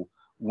to know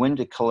when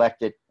to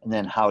collect it and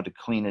then how to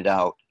clean it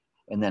out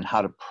and then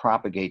how to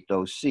propagate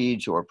those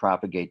seeds or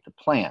propagate the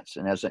plants.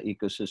 And as an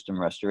ecosystem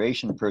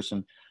restoration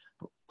person,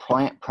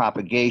 plant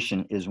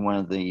propagation is one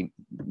of the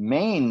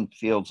main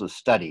fields of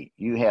study.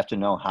 You have to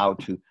know how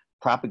to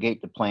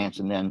propagate the plants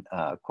and then,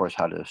 of course,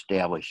 how to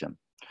establish them.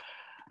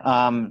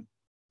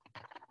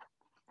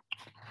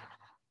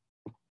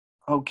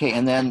 Okay,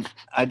 and then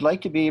I'd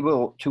like to be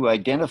able to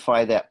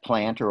identify that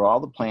plant or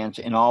all the plants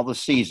in all the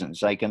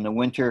seasons. Like in the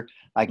winter,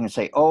 I can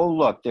say, oh,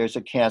 look, there's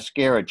a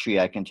cascara tree.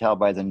 I can tell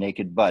by the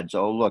naked buds.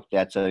 Oh, look,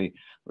 that's a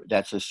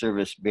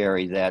service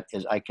berry. That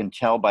is, I can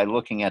tell by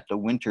looking at the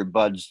winter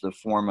buds, the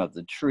form of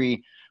the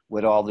tree,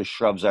 what all the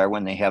shrubs are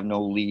when they have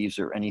no leaves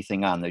or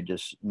anything on. They're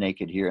just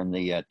naked here in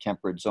the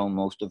temperate zone,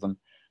 most of them.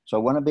 So I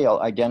want to be able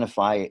to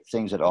identify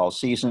things at all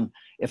season.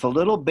 If a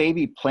little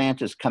baby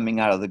plant is coming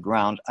out of the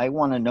ground, I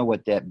want to know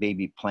what that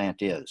baby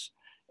plant is.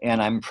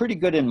 And I'm pretty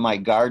good in my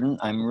garden.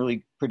 I'm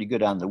really pretty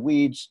good on the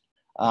weeds.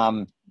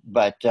 You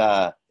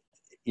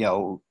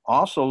know,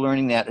 also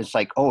learning that it's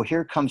like, oh,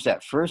 here comes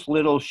that first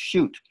little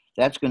shoot.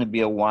 That's going to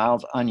be a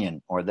wild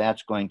onion, or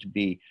that's going to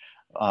be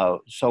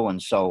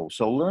so-and-so.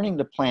 So learning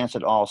the plants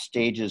at all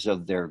stages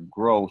of their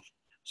growth,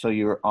 so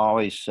you're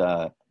always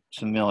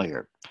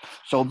familiar.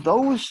 So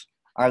those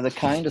are the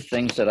kind of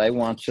things that I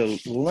want to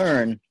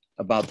learn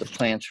about the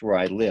plants where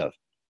I live.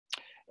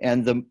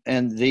 And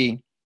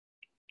the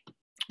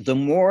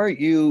more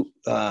you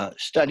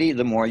study,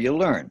 the more you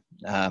learn.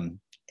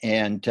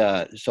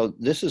 So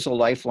this is a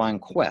lifelong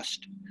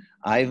quest.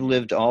 I've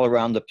lived all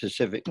around the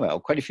Pacific, well,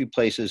 quite a few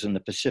places in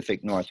the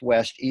Pacific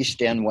Northwest,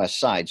 east and west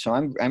side. So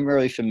I'm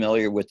really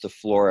familiar with the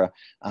flora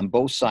on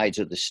both sides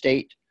of the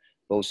state,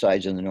 both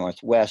sides in the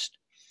Northwest.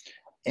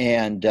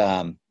 And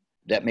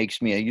that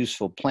makes me a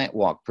useful plant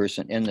walk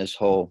person in this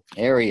whole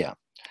area.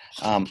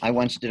 I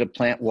once did a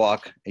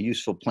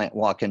useful plant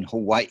walk in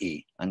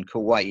Hawaii, on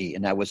Kauai,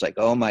 and I was like,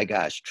 oh my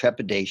gosh,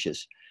 trepidatious.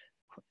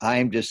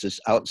 I'm just this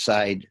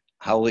outside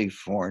howly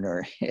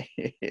foreigner,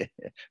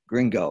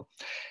 gringo,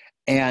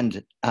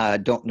 and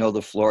don't know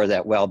the flora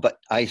that well, but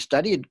I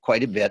studied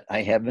quite a bit.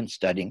 I have been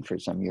studying for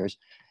some years,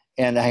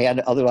 and I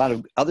had a lot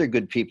of other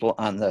good people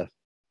on the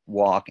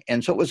walk,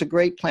 and so it was a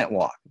great plant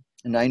walk.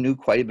 And I knew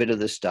quite a bit of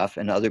this stuff,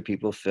 and other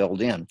people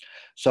filled in.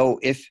 So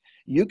if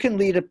you can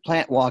lead a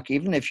plant walk,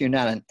 even if you're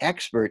not an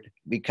expert,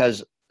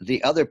 because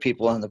the other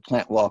people on the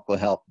plant walk will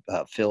help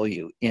fill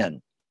you in.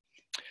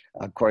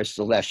 Of course,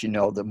 the less you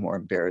know, the more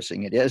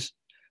embarrassing it is.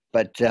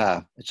 But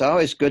it's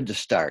always good to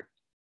start.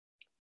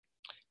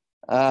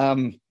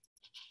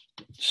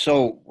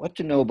 So what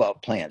to know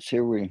about plants?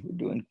 Here we're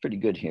doing pretty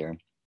good here.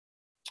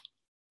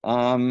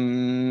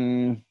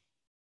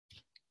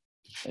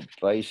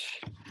 Advice.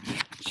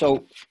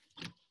 So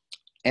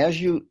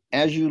as you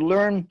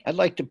learn, I'd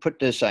like to put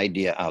this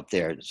idea out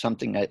there,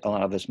 something that a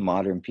lot of us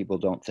modern people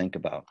don't think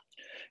about.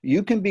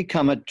 You can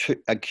become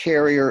a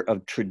carrier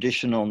of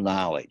traditional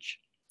knowledge.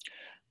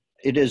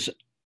 It is,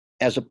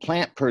 as a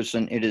plant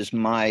person, it is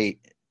my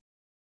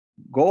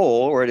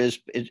goal, or it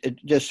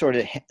just sort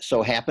of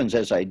so happens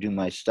as I do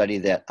my study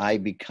that I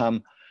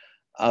become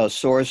a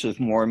source of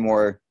more and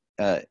more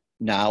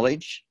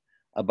knowledge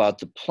about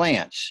the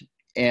plants.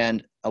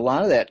 And a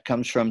lot of that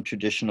comes from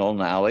traditional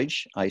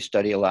knowledge. I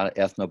study a lot of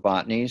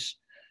ethnobotanies.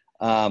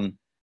 A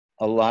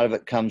lot of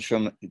it comes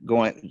from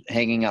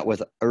hanging out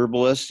with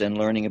herbalists and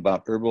learning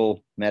about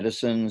herbal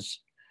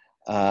medicines.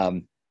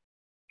 The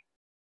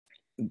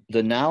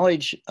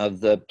knowledge of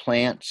the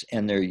plants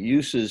and their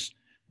uses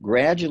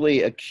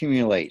gradually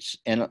accumulates.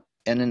 And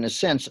in a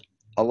sense,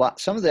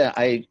 some of that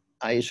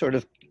I sort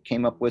of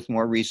came up with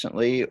more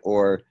recently,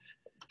 or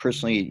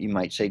personally, you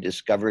might say,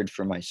 discovered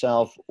for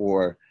myself,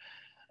 or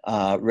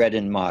read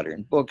in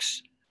modern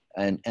books,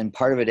 and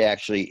part of it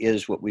actually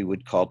is what we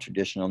would call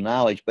traditional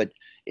knowledge, but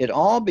it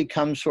all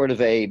becomes sort of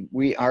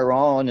we are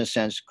all in a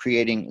sense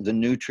creating the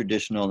new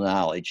traditional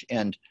knowledge,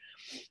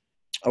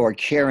 or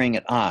carrying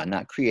it on,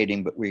 not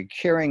creating, but we're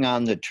carrying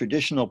on the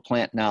traditional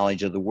plant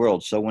knowledge of the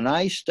world. So when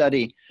I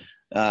study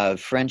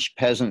French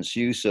peasants'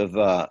 use of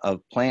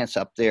plants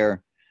up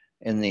there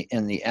in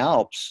the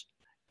Alps,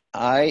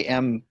 I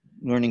am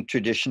learning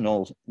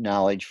traditional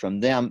knowledge from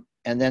them.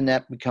 And then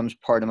that becomes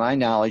part of my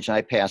knowledge. And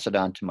I pass it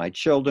on to my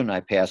children.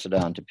 I pass it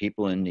on to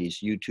people in these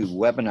YouTube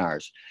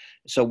webinars.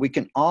 So we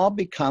can all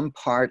become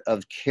part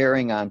of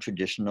carrying on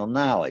traditional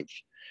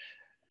knowledge.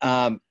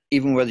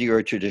 even whether you're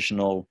a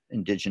traditional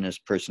indigenous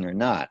person or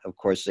not. Of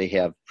course, they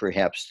have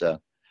perhaps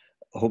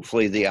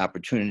hopefully the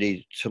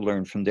opportunity to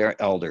learn from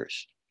their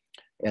elders,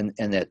 and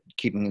that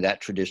keeping that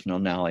traditional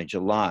knowledge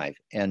alive,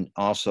 and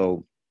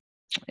also,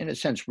 in a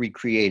sense,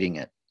 recreating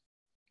it,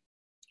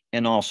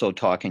 and also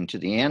talking to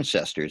the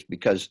ancestors,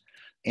 because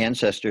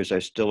ancestors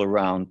are still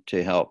around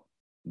to help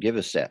give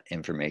us that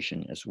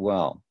information as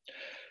well.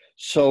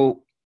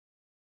 So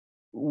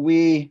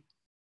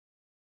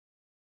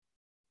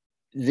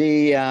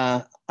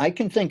I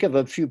can think of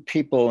a few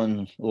people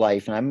in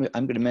life, and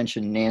I'm going to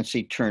mention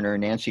Nancy Turner.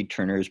 Nancy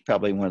Turner is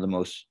probably one of the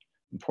most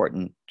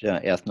important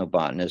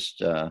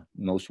ethnobotanists,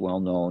 most well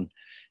known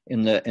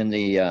in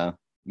the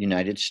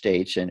United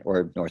States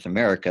or North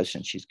America,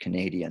 since she's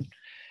Canadian.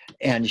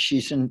 And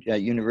she's in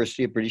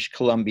University of British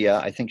Columbia.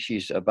 I think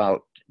she's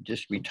about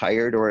just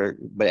retired,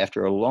 but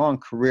after a long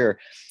career.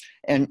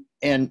 And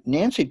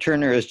Nancy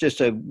Turner is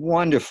just a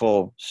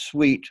wonderful,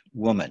 sweet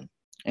woman.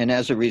 And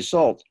as a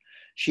result,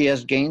 she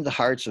has gained the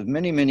hearts of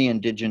many, many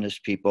indigenous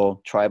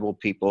people, tribal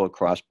people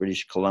across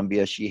British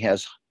Columbia. She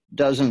has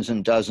dozens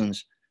and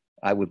dozens,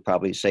 I would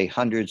probably say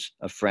hundreds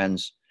of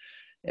friends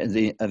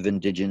of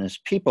indigenous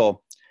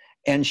people.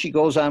 And she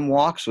goes on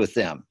walks with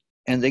them,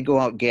 and they go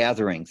out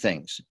gathering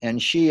things.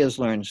 And she has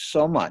learned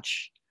so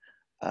much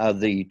of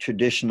the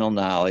traditional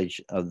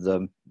knowledge of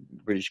the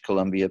British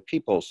Columbia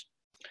peoples.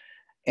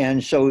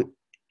 And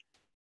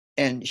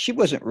she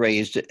wasn't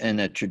raised in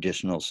a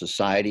traditional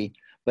society,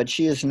 but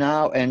she is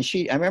now, and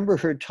I remember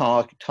her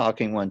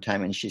talking one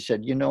time, and she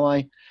said, you know,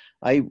 I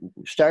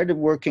started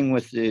working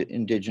with the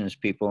indigenous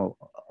people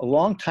a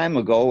long time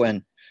ago,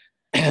 and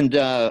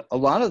a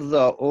lot of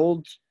the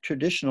old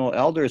traditional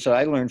elders that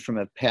I learned from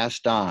have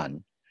passed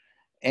on,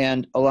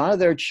 and a lot of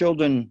their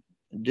children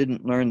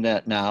didn't learn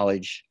that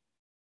knowledge.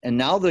 And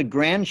now the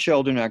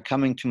grandchildren are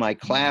coming to my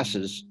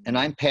classes, and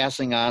I'm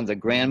passing on the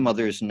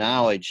grandmother's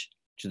knowledge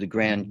to the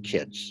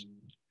grandkids,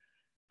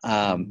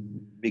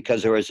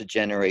 because there was a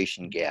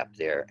generation gap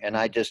there. And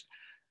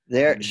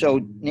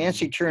so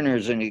Nancy Turner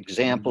is an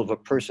example of a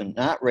person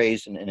not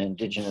raised in an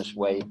indigenous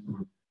way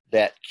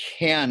that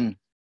can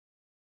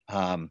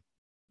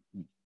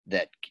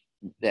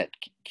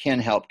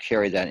help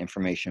carry that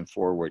information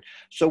forward.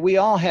 So we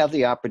all have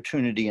the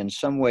opportunity in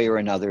some way or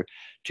another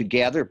to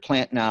gather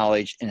plant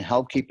knowledge and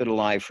help keep it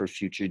alive for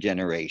future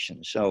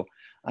generations. So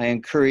I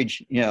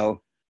encourage,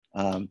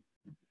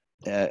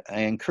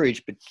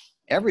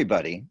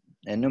 everybody,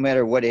 and no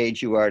matter what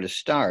age you are, to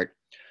start.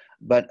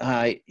 But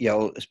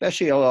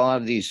especially a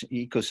lot of these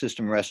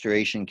ecosystem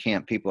restoration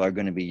camp people are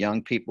going to be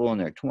young people in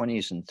their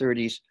 20s and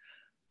 30s.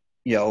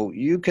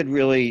 You could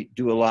really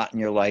do a lot in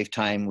your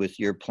lifetime with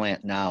your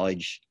plant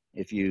knowledge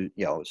if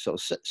so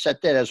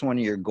set that as one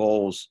of your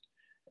goals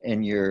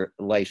in your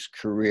life's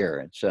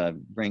career. It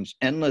brings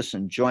endless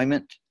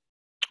enjoyment,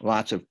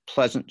 lots of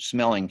pleasant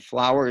smelling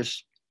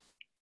flowers,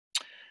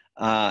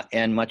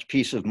 and much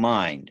peace of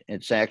mind.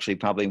 It's actually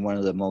probably one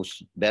of the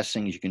best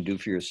things you can do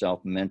for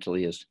yourself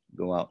mentally, is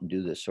go out and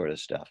do this sort of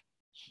stuff.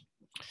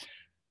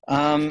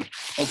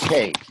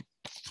 Okay.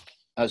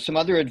 Some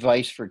other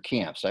advice for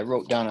camps. I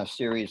wrote down a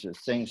series of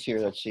things here.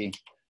 Let's see if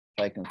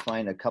I can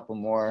find a couple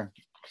more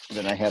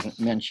that I haven't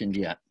mentioned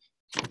yet.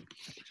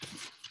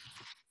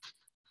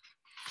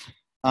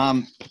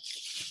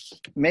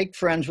 Make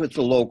friends with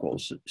the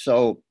locals.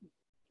 So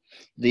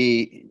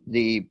the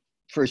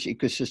first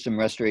ecosystem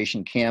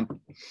restoration camp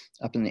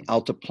up in the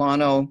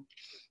Altiplano,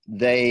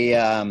 they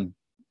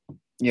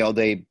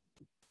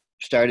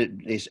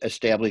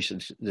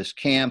established this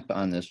camp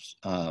on this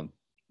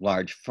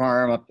large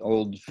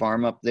old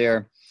farm up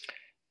there.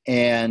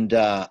 And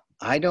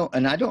I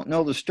don't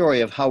know the story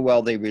of how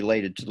well they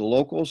related to the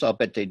locals. I'll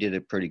bet they did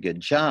a pretty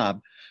good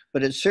job,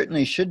 but it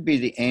certainly should be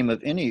the aim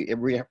of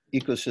every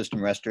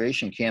ecosystem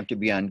restoration camp to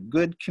be on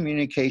good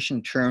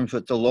communication terms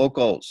with the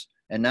locals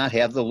and not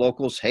have the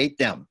locals hate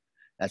them.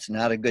 That's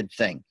not a good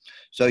thing.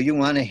 So you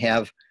want to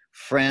have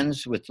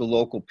friends with the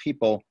local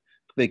people,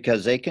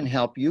 because they can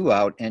help you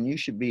out and you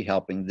should be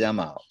helping them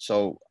out.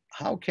 So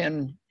how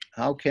can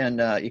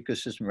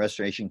ecosystem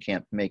restoration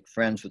camp make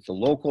friends with the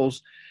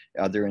locals,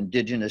 other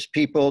indigenous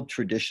people,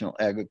 traditional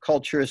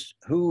agriculturists,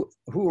 who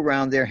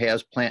around there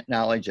has plant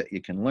knowledge that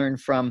you can learn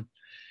from?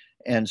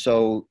 And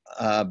so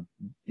a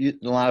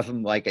lot of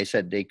them, like I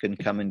said, they can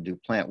come and do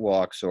plant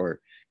walks or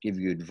give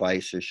you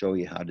advice or show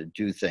you how to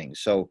do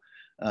things. So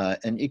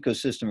an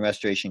ecosystem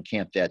restoration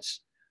camp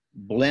that's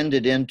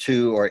blended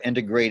into or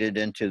integrated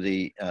into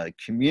the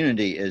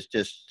community is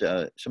just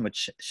so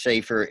much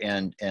safer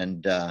and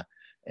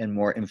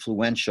more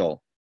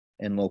influential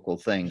in local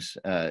things,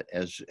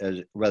 as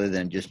rather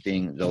than just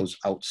being those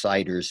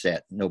outsiders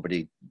that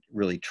nobody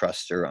really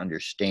trusts or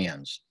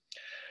understands.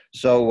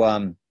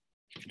 So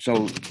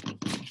so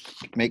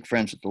make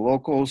friends with the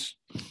locals.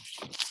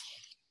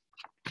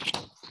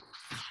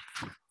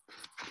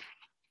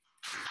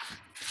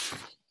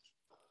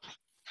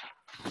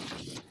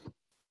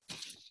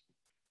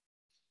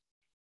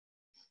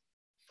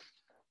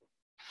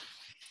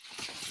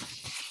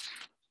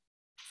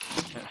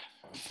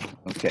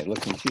 Okay,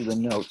 looking through the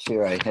notes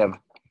here, I have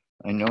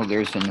I know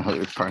there's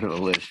another part of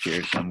the list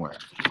here somewhere.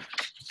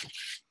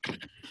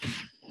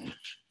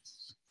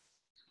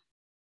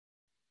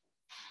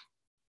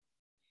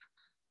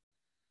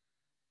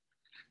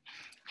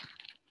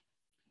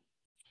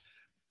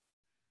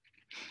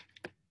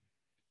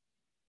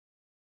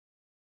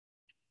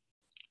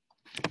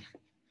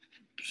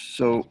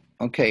 So,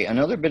 okay,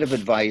 another bit of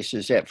advice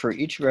is that for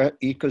each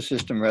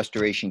ecosystem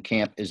restoration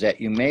camp is that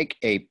you make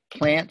a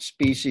plant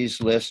species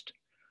list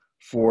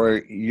for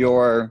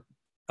your,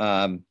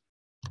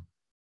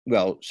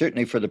 well,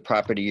 certainly for the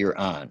property you're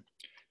on.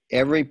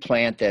 Every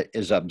plant that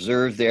is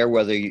observed there,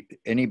 whether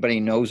anybody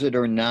knows it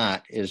or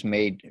not, is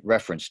made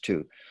reference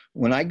to.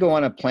 When I go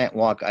on a plant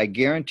walk, I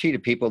guarantee to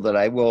people that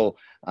I will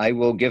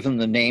give them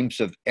the names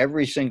of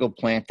every single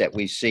plant that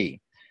we see.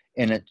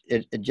 And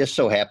it just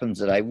so happens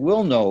that I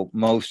will know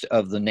most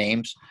of the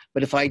names,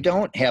 but if I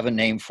don't have a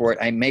name for it,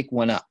 I make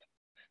one up.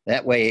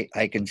 That way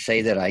I can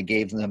say that I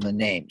gave them the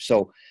name.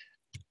 So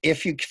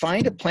if you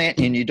find a plant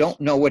and you don't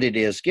know what it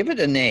is, give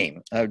it a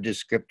name, a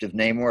descriptive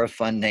name or a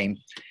fun name.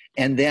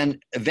 And then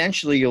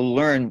eventually you'll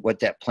learn what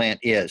that plant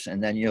is,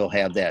 and then you'll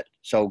have that.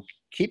 So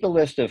keep a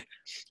list of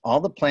all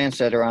the plants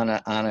that are on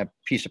a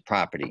piece of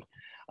property,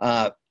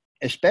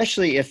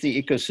 especially if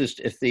the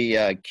ecosystem, if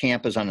the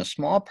camp is on a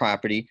small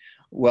property.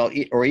 Well,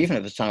 or even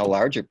if it's on a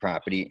larger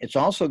property, it's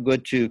also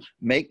good to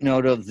make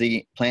note of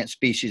the plant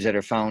species that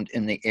are found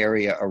in the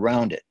area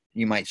around it.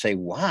 You might say,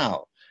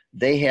 wow,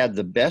 they had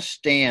the best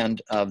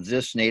stand of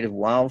this native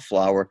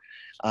wildflower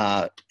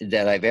that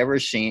I've ever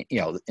seen,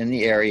 you know, in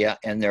the area,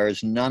 and there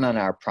is none on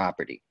our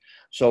property.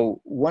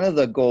 So one of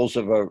the goals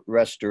of a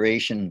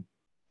restoration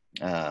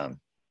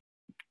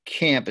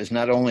camp is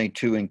not only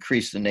to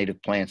increase the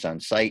native plants on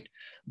site,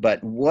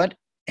 but what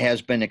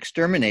has been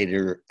exterminated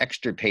or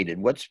extirpated,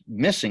 what's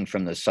missing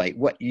from the site,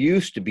 what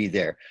used to be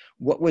there,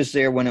 what was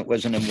there when it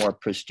was in a more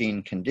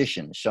pristine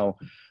condition. So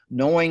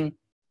knowing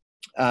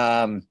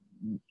all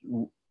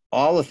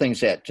the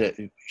things that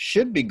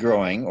should be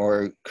growing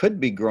or could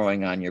be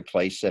growing on your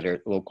place that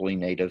are locally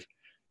native,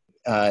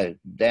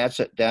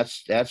 that's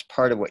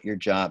part of what your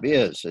job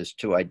is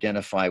to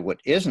identify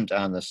what isn't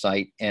on the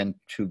site and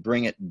to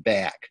bring it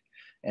back.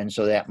 And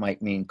so that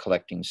might mean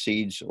collecting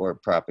seeds or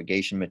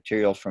propagation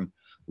material from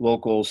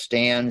local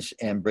stands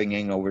and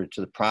bringing over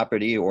to the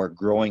property, or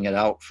growing it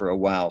out for a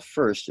while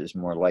first is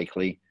more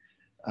likely,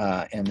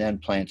 and then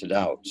plant it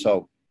out.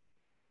 So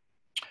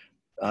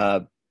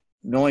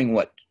knowing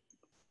what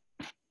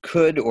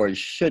could or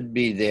should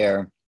be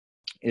there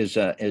is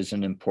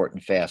an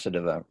important facet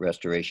of a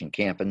restoration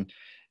camp.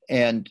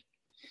 And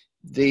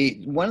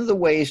one of the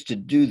ways to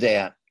do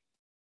that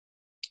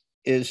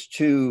is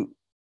to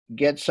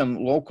get some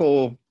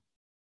local,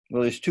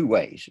 well, there's two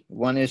ways.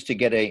 One is to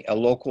get a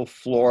local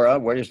flora.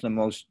 What is the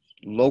most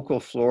local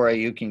flora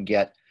you can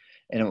get?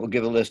 And it will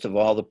give a list of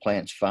all the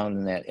plants found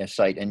in that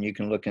site. And you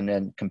can look and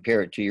then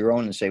compare it to your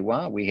own and say,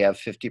 wow, we have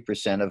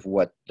 50% of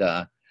what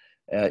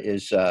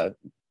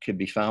could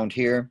be found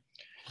here.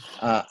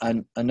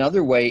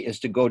 Another way is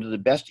to go to the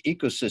best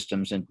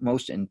ecosystems and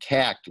most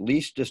intact,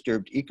 least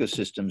disturbed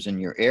ecosystems in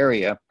your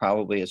area,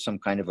 probably as some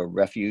kind of a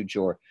refuge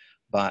or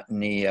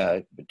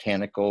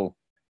botanical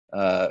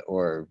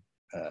or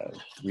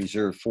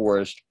reserve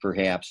forest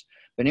perhaps.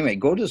 But anyway,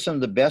 go to some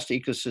of the best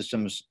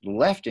ecosystems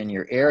left in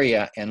your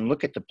area and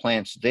look at the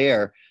plants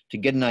there to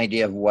get an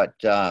idea of what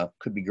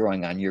could be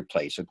growing on your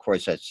place. Of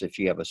course, that's if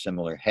you have a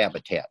similar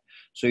habitat.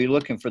 So you're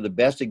looking for the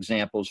best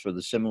examples for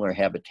the similar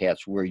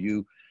habitats where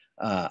you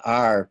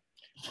are,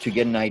 to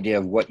get an idea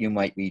of what you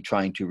might be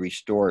trying to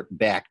restore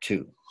back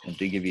to, and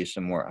to give you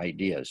some more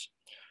ideas.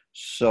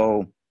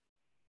 So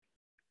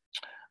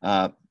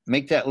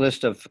make that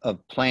list of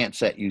plants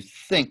that you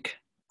think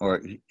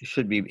or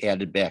should be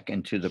added back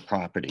into the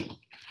property.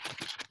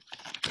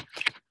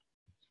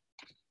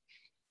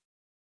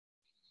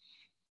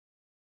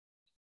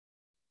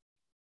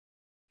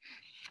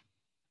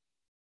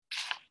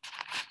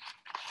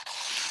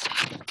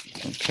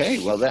 Okay,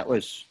 well, that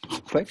was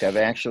quick. I've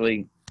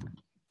actually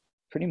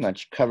pretty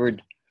much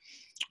covered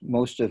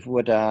most of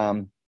what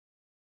I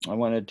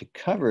wanted to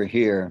cover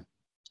here.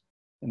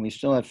 And we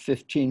still have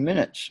 15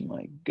 minutes,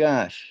 my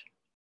gosh.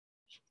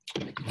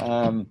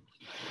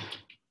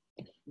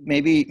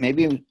 Maybe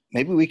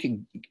we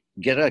could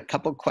get a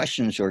couple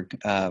questions or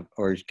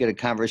get a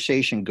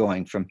conversation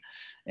going from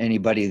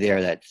anybody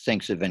there that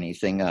thinks of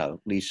anything.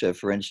 Lisa,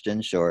 for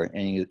instance, or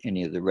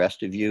any of the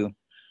rest of you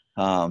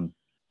want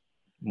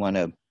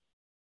to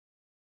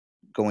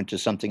go into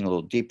something a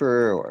little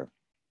deeper, or?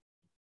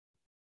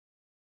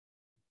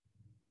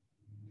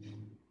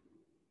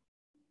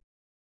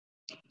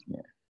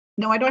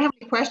 No, I don't have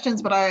any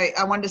questions, but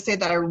I wanted to say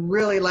that I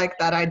really like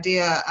that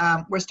idea.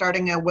 We're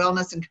starting a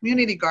wellness and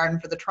community garden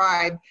for the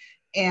tribe,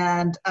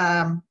 and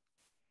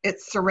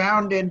it's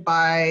surrounded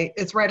by,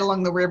 it's right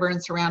along the river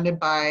and surrounded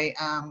by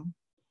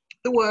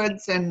the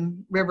woods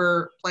and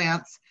river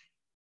plants.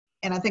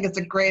 And I think it's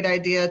a great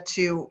idea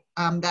to,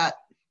 that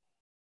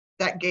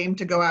game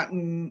to go out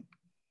and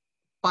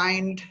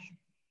find,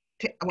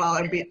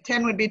 well,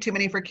 10 would be too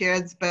many for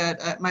kids, but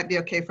it might be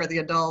okay for the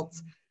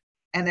adults.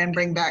 and then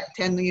bring back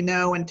 10 you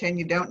know and 10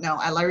 you don't know.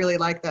 I really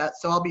like that.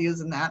 So I'll be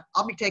using that.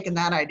 I'll be taking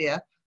that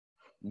idea.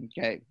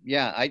 Okay.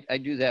 Yeah, I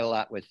do that a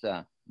lot with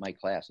my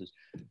classes.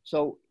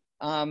 So,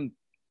 and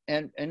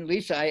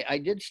Lisa, I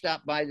did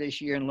stop by this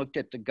year and looked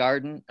at the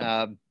garden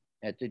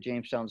at the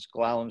Jamestown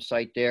Slalom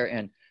site there.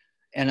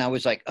 And I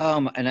was like,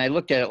 and I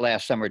looked at it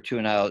last summer too.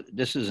 And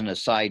this is an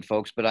aside,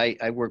 folks, but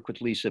I work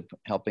with Lisa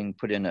helping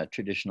put in a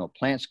traditional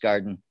plants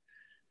garden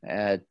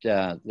at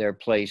their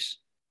place.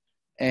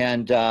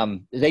 And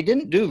they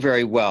didn't do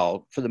very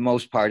well for the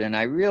most part. And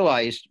I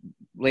realized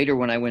later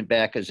when I went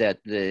back is that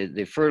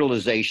the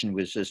fertilization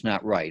was just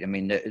not right. I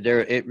mean,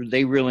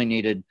 they really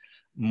needed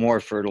more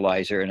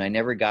fertilizer, and I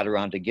never got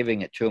around to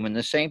giving it to them. And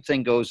the same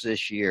thing goes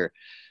this year.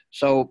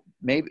 So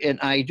maybe, and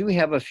I do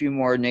have a few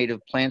more native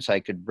plants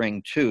I could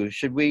bring too.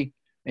 Maybe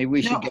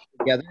we should get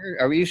together?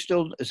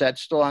 Is that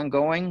still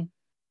ongoing?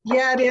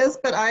 Yeah, it is,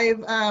 but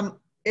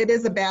it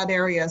is a bad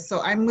area.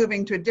 So I'm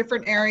moving to a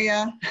different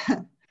area.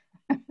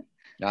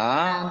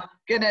 I'm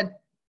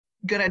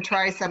gonna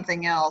try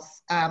something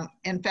else.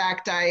 In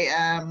fact,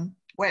 I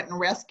went and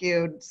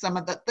rescued some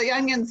of the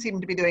onions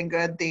seemed to be doing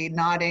good. The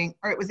nodding,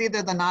 or it was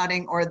either the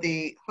nodding or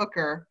the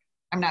hooker.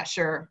 I'm not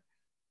sure.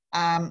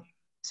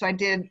 So I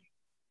did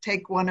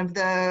take one of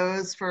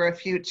those for a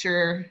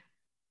future.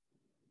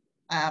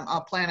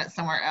 I'll plant it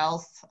somewhere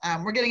else.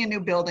 We're getting a new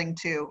building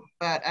too,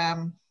 but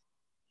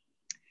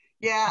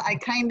yeah,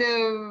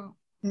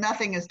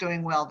 nothing is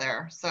doing well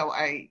there. So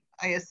I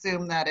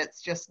assume that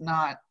it's just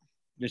not.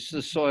 It's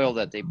the soil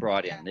that they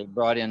brought in. They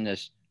brought in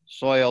this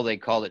soil. They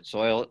called it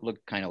soil. It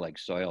looked kind of like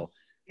soil.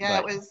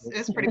 Yeah,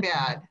 it's pretty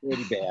bad.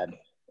 Pretty bad.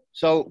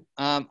 So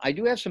I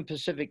do have some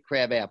Pacific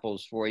crab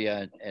apples for you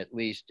at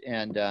least,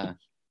 and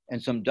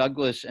some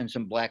Douglas and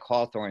some black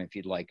hawthorn if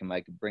you'd like them.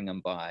 I could bring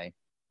them by.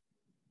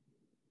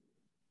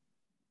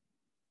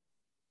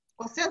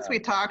 Well, since we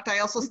talked, I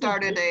also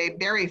started a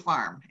berry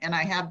farm, and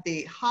I have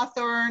the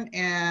hawthorn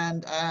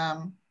and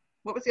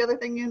what was the other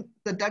thing?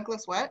 The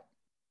Douglas what?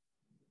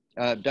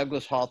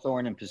 Douglas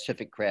hawthorn and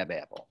Pacific crab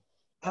apple.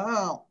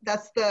 Oh,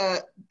 that's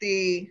the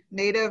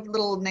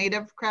little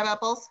native crab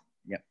apples?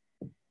 Yep.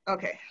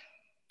 Okay.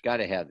 Got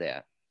to have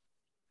that.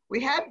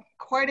 We had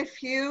quite a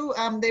few.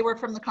 They were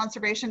from the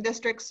conservation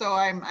district, so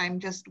I'm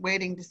just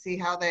waiting to see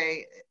how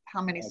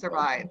many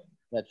survive.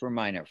 That's where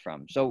mine are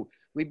from. So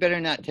we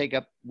better not take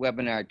up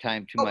webinar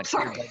time too much.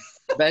 Sorry.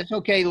 But it's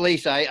okay,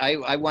 Lisa.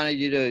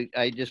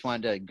 I just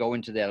wanted to go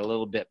into that a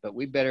little bit, but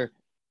we better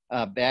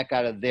back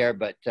out of there.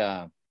 But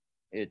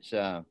it's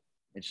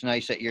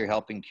nice that you're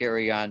helping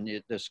carry on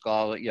the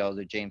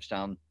the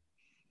Jamestown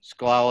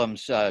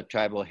Sklalom's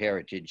tribal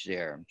heritage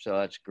there. So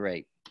that's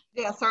great.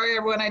 Yeah, sorry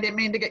everyone, I didn't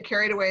mean to get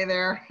carried away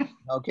there.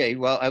 Okay,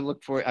 well,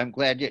 I'm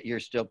glad that you're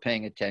still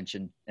paying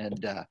attention,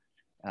 and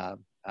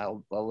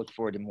I'll look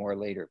forward to more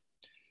later.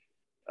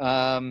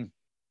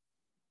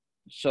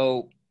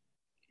 So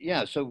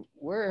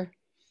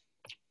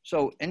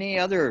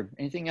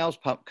anything else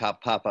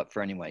pop up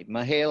for anyway?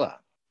 Mahela.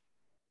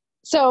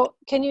 So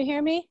can you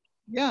hear me?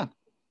 Yeah.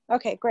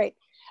 Okay, great.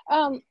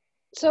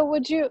 So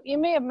you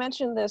may have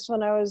mentioned this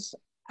when I was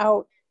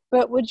out,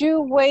 but would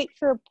you wait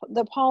for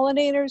the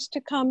pollinators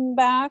to come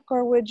back,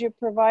 or would you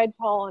provide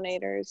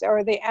pollinators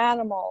or the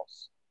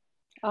animals?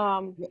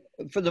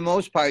 For the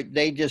most part,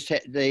 they just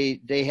they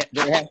have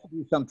to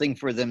do something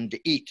for them to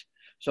eat.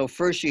 So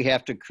first you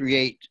have to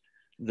create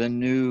the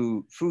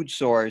new food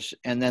source,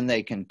 and then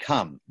they can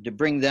come. To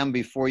bring them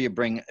before you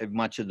bring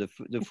much of the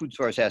food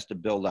source has to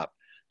build up.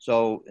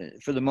 So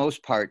for the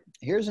most part,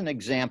 here's an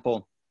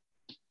example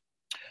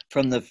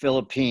from the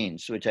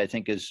Philippines, which I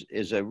think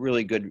is a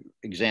really good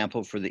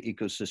example for the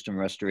ecosystem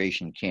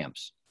restoration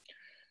camps.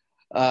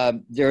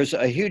 There's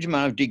a huge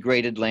amount of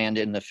degraded land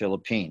in the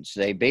Philippines.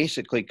 They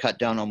basically cut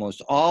down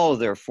almost all of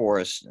their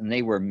forests, and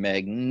they were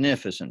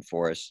magnificent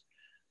forests.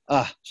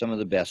 Some of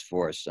the best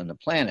forests on the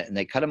planet. And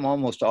they cut them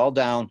almost all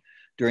down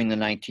during the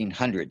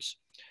 1900s.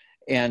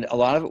 And a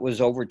lot of it was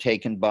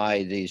overtaken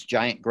by these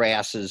giant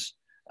grasses,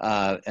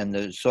 and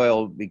the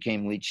soil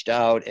became leached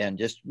out, and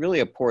just really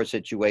a poor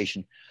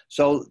situation.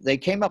 So they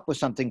came up with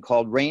something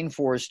called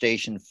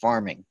rainforestation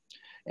farming.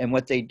 And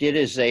what they did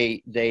is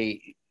they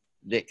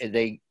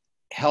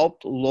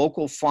helped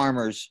local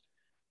farmers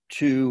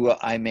to,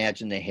 I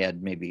imagine they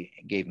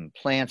gave them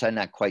plants, I'm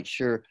not quite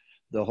sure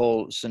the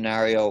whole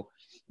scenario,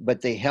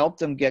 but they helped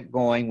them get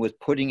going with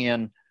putting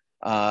in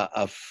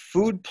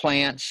food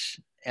plants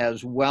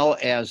as well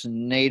as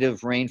native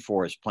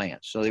rainforest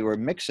plants. So they were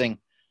mixing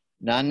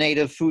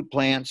non-native food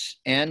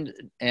plants and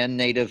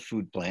native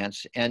food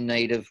plants and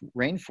native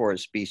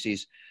rainforest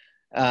species.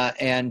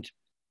 And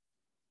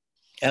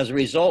as a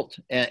result,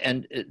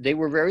 and they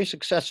were very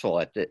successful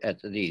at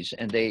these,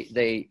 and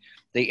they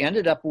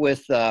ended up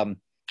with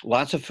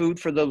lots of food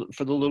for the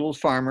little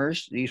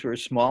farmers. These were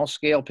small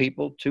scale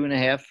people,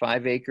 2.5,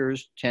 5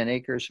 acres, 10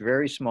 acres,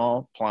 very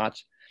small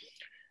plots.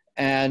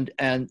 And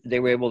they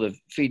were able to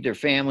feed their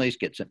families,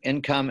 get some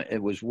income.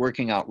 It was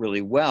working out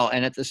really well.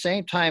 And at the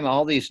same time,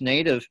 all these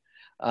native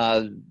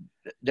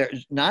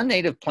There's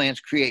non-native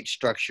plants create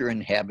structure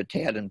and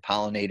habitat and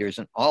pollinators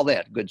and all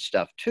that good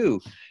stuff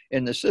too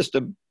in the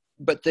system.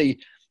 But these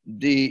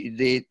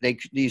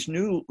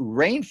new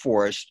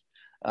rainforests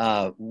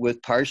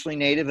with partially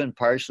native and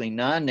partially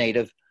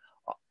non-native,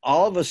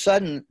 all of a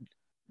sudden,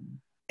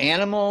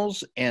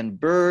 animals and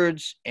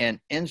birds and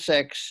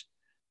insects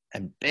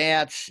and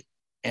bats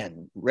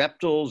and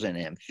reptiles and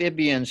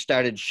amphibians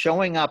started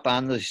showing up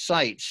on the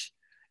sites,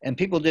 and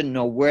people didn't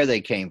know where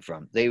they came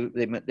from. They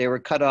were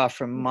cut off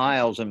from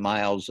miles and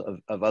miles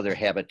of other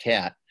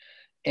habitat.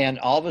 And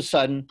all of a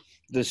sudden,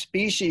 the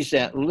species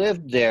that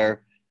lived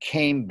there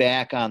came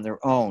back on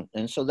their own.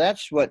 And so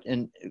that's what,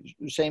 and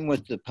same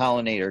with the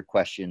pollinator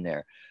question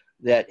there,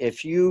 that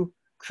if you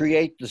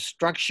create the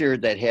structure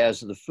that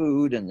has the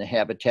food and the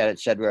habitat, et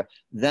cetera,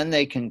 then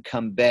they can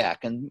come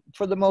back. And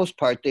for the most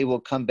part, they will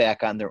come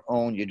back on their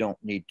own. You don't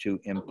need to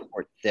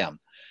import them.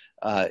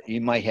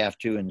 You might have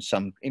to in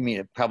some, I mean,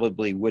 it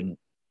probably wouldn't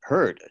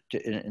hurt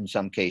in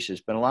some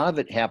cases, but a lot of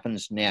it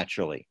happens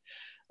naturally.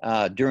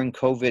 During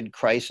COVID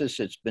crisis,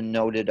 it's been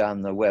noted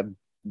on the web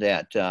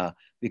that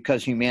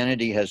because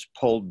humanity has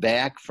pulled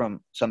back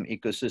from some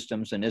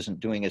ecosystems and isn't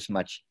doing as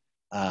much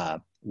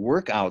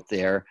work out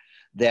there,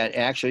 that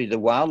actually the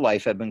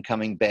wildlife have been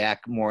coming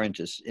back more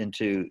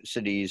into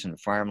cities and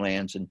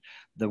farmlands, and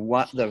the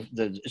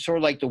sort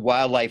of like the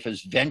wildlife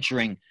is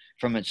venturing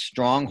from its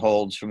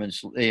strongholds, from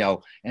its,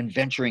 and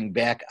venturing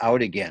back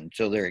out again.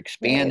 So they're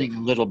expanding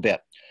a little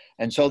bit.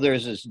 And so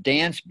there's this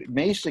dance.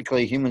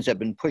 Basically, humans have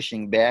been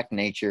pushing back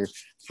nature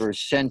for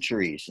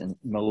centuries and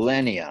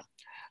millennia.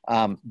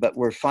 But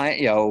we're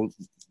fine,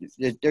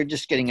 they're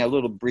just getting a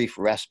little brief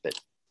respite.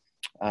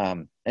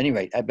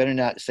 Anyway, I better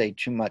not say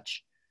too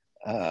much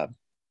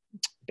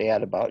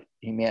bad about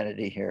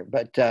humanity here,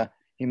 but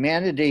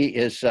humanity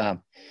is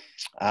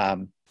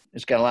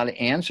it's got a lot to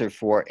answer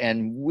for,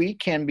 and we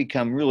can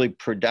become really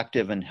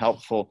productive and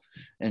helpful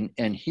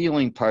and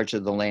healing parts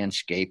of the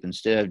landscape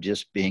instead of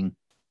just being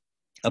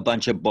a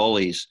bunch of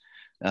bullies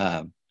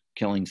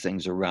killing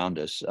things around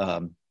us.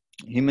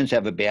 Humans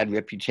have a bad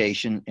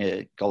reputation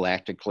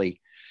galactically,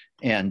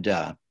 and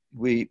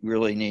we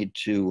really need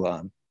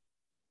to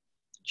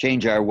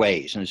change our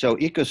ways. And so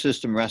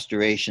ecosystem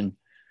restoration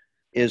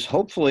is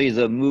hopefully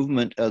the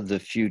movement of the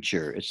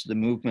future. It's the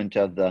movement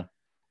of the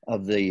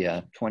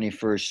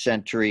 21st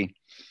century,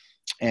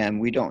 and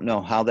we don't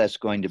know how that's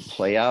going to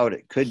play out.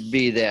 It could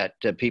be that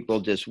people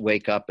just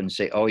wake up and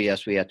say, oh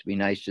yes, we have to be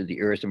nice to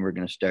the earth, and we're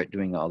going to start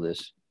doing all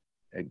this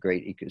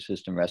great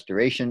ecosystem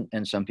restoration.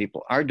 And some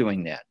people are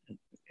doing that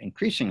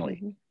increasingly.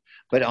 Mm-hmm.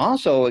 But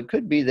also it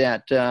could be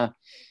that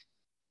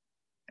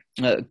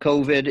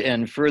COVID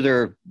and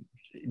further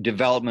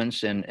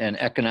developments and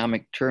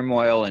economic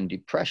turmoil and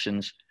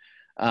depressions,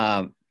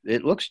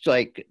 it looks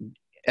like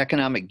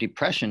economic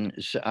depression,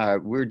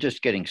 we're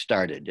just getting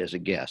started as a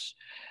guess.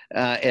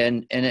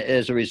 And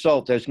as a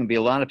result, there's going to be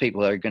a lot of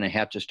people that are going to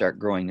have to start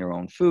growing their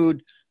own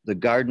food. The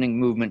gardening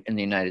movement in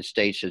the United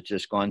States has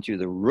just gone through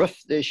the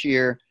roof this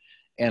year,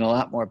 and a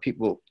lot more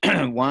people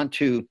want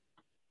to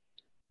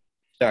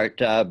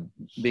start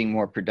being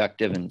more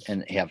productive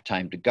and have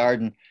time to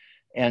garden.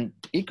 And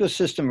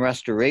ecosystem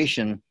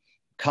restoration,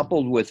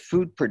 coupled with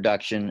food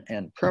production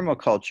and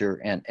permaculture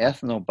and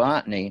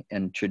ethnobotany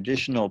and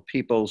traditional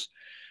people's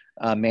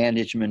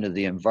management of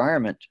the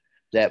environment,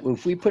 that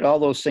if we put all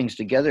those things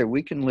together,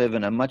 we can live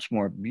in a much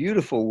more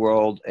beautiful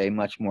world, a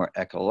much more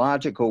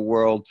ecological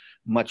world,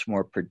 much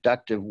more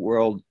productive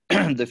world.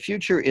 The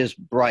future is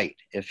bright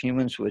if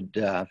humans would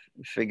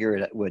figure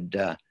it, would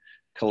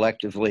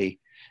collectively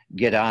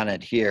get on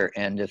it here,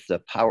 and if the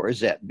powers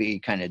that be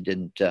kind of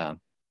didn't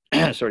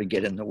sort of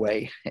get in the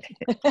way.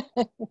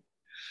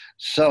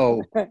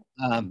 So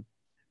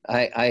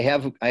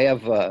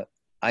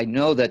I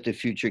know that the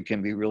future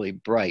can be really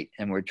bright,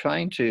 and we're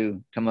trying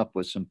to come up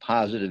with some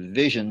positive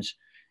visions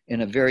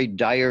in a very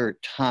dire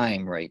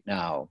time right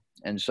now.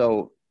 And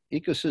so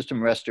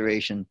ecosystem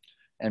restoration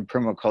and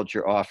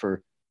permaculture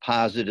offer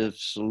positive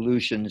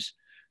solutions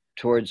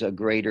towards a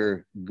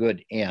greater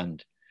good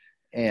end.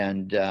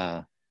 And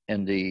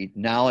the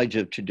knowledge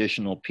of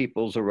traditional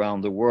peoples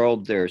around the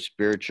world, their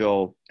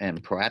spiritual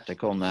and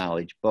practical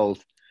knowledge,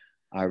 both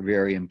are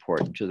very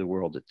important to the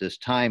world at this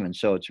time. And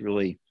so it's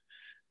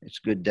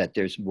good that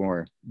there's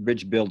more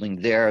bridge building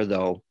there,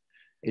 though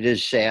it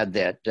is sad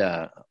that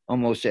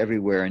almost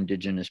everywhere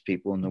indigenous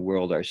people in the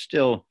world are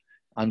still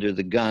under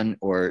the gun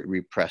or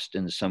repressed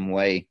in some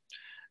way.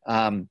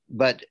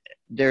 But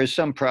there's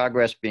some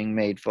progress being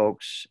made,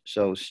 folks,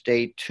 so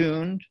stay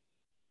tuned.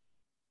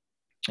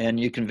 And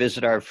you can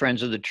visit our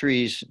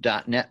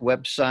friendsofthetrees.net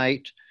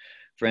website.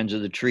 Friends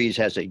of the Trees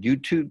has a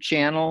YouTube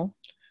channel.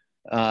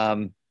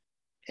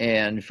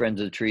 And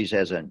Friends of the Trees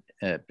has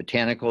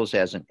Botanicals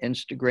has an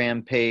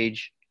Instagram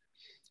page.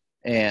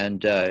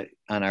 And on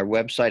our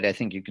website, I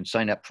think you can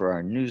sign up for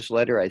our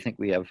newsletter. I think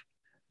we have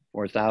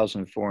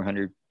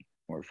 4,400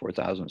 or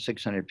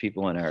 4,600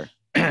 people on our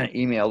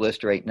email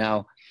list right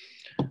now.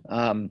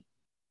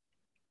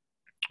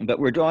 but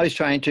we're always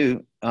trying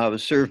to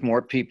serve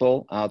more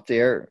people out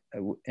there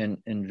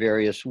in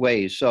various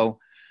ways. So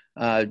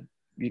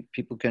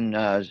people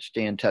can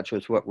stay in touch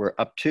with what we're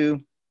up to,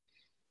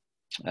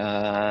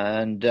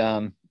 and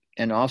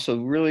also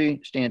really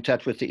stay in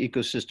touch with the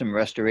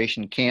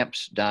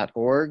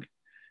ecosystemrestorationcamps.org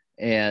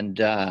and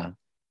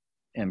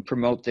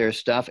promote their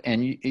stuff.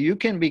 And you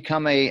can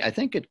become I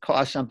think it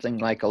costs something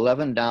like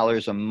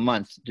 $11 a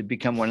month to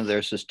become one of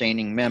their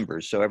sustaining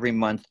members. So every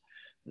month,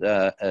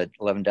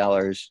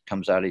 $11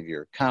 comes out of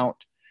your account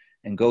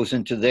and goes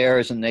into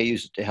theirs, and they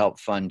use it to help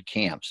fund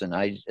camps. And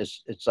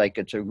it's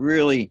a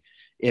really,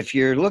 if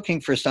you're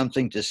looking for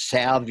something to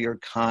salve your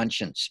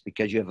conscience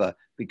because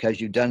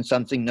you've done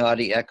something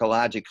naughty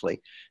ecologically,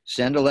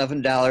 send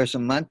 $11 a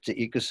month to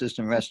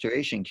Ecosystem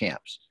Restoration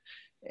Camps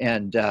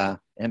and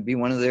be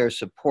one of their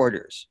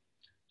supporters.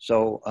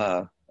 So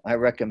I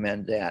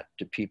recommend that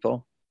to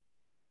people.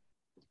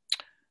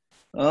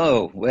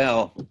 Oh,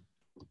 well,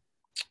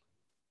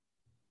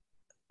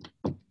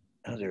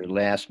 other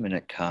last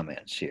minute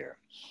comments here.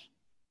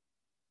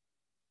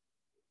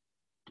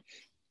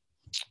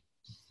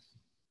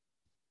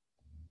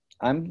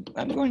 I'm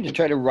going to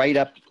try to write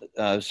up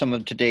some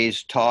of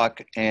today's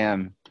talk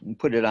and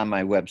put it on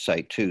my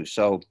website too.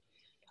 So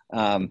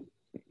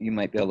you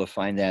might be able to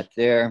find that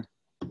there.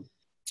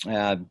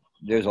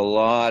 There's a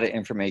lot of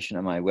information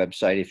on my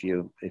website if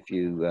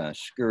you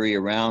scurry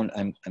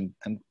around.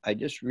 I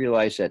just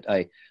realized that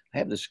I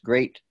have this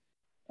great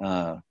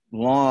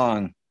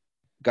long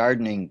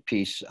gardening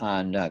piece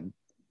on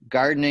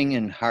gardening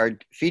and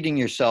feeding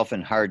yourself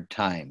in hard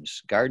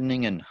times,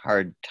 gardening in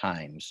hard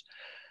times.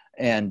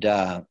 And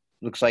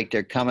looks like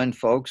they're coming,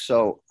 folks.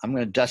 So I'm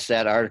going to dust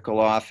that article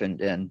off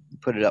and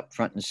put it up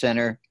front and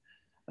center.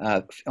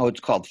 It's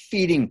called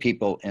Feeding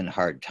People in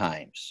Hard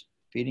Times.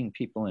 Feeding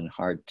People in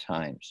Hard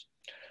Times.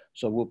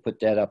 So we'll put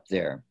that up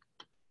there.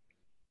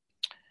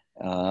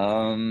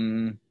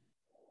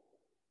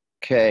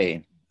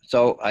 Okay,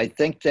 so I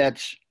think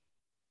that's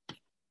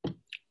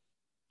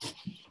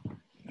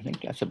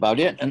about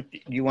it. And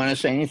you want to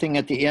say anything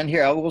at the end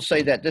here? I will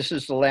say that this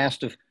is the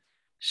last of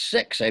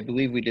 6. I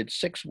believe we did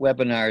 6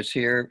 webinars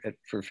here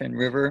for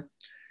Finnriver.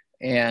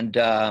 And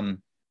I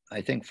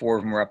think 4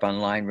 of them are up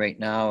online right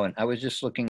now. And I was just looking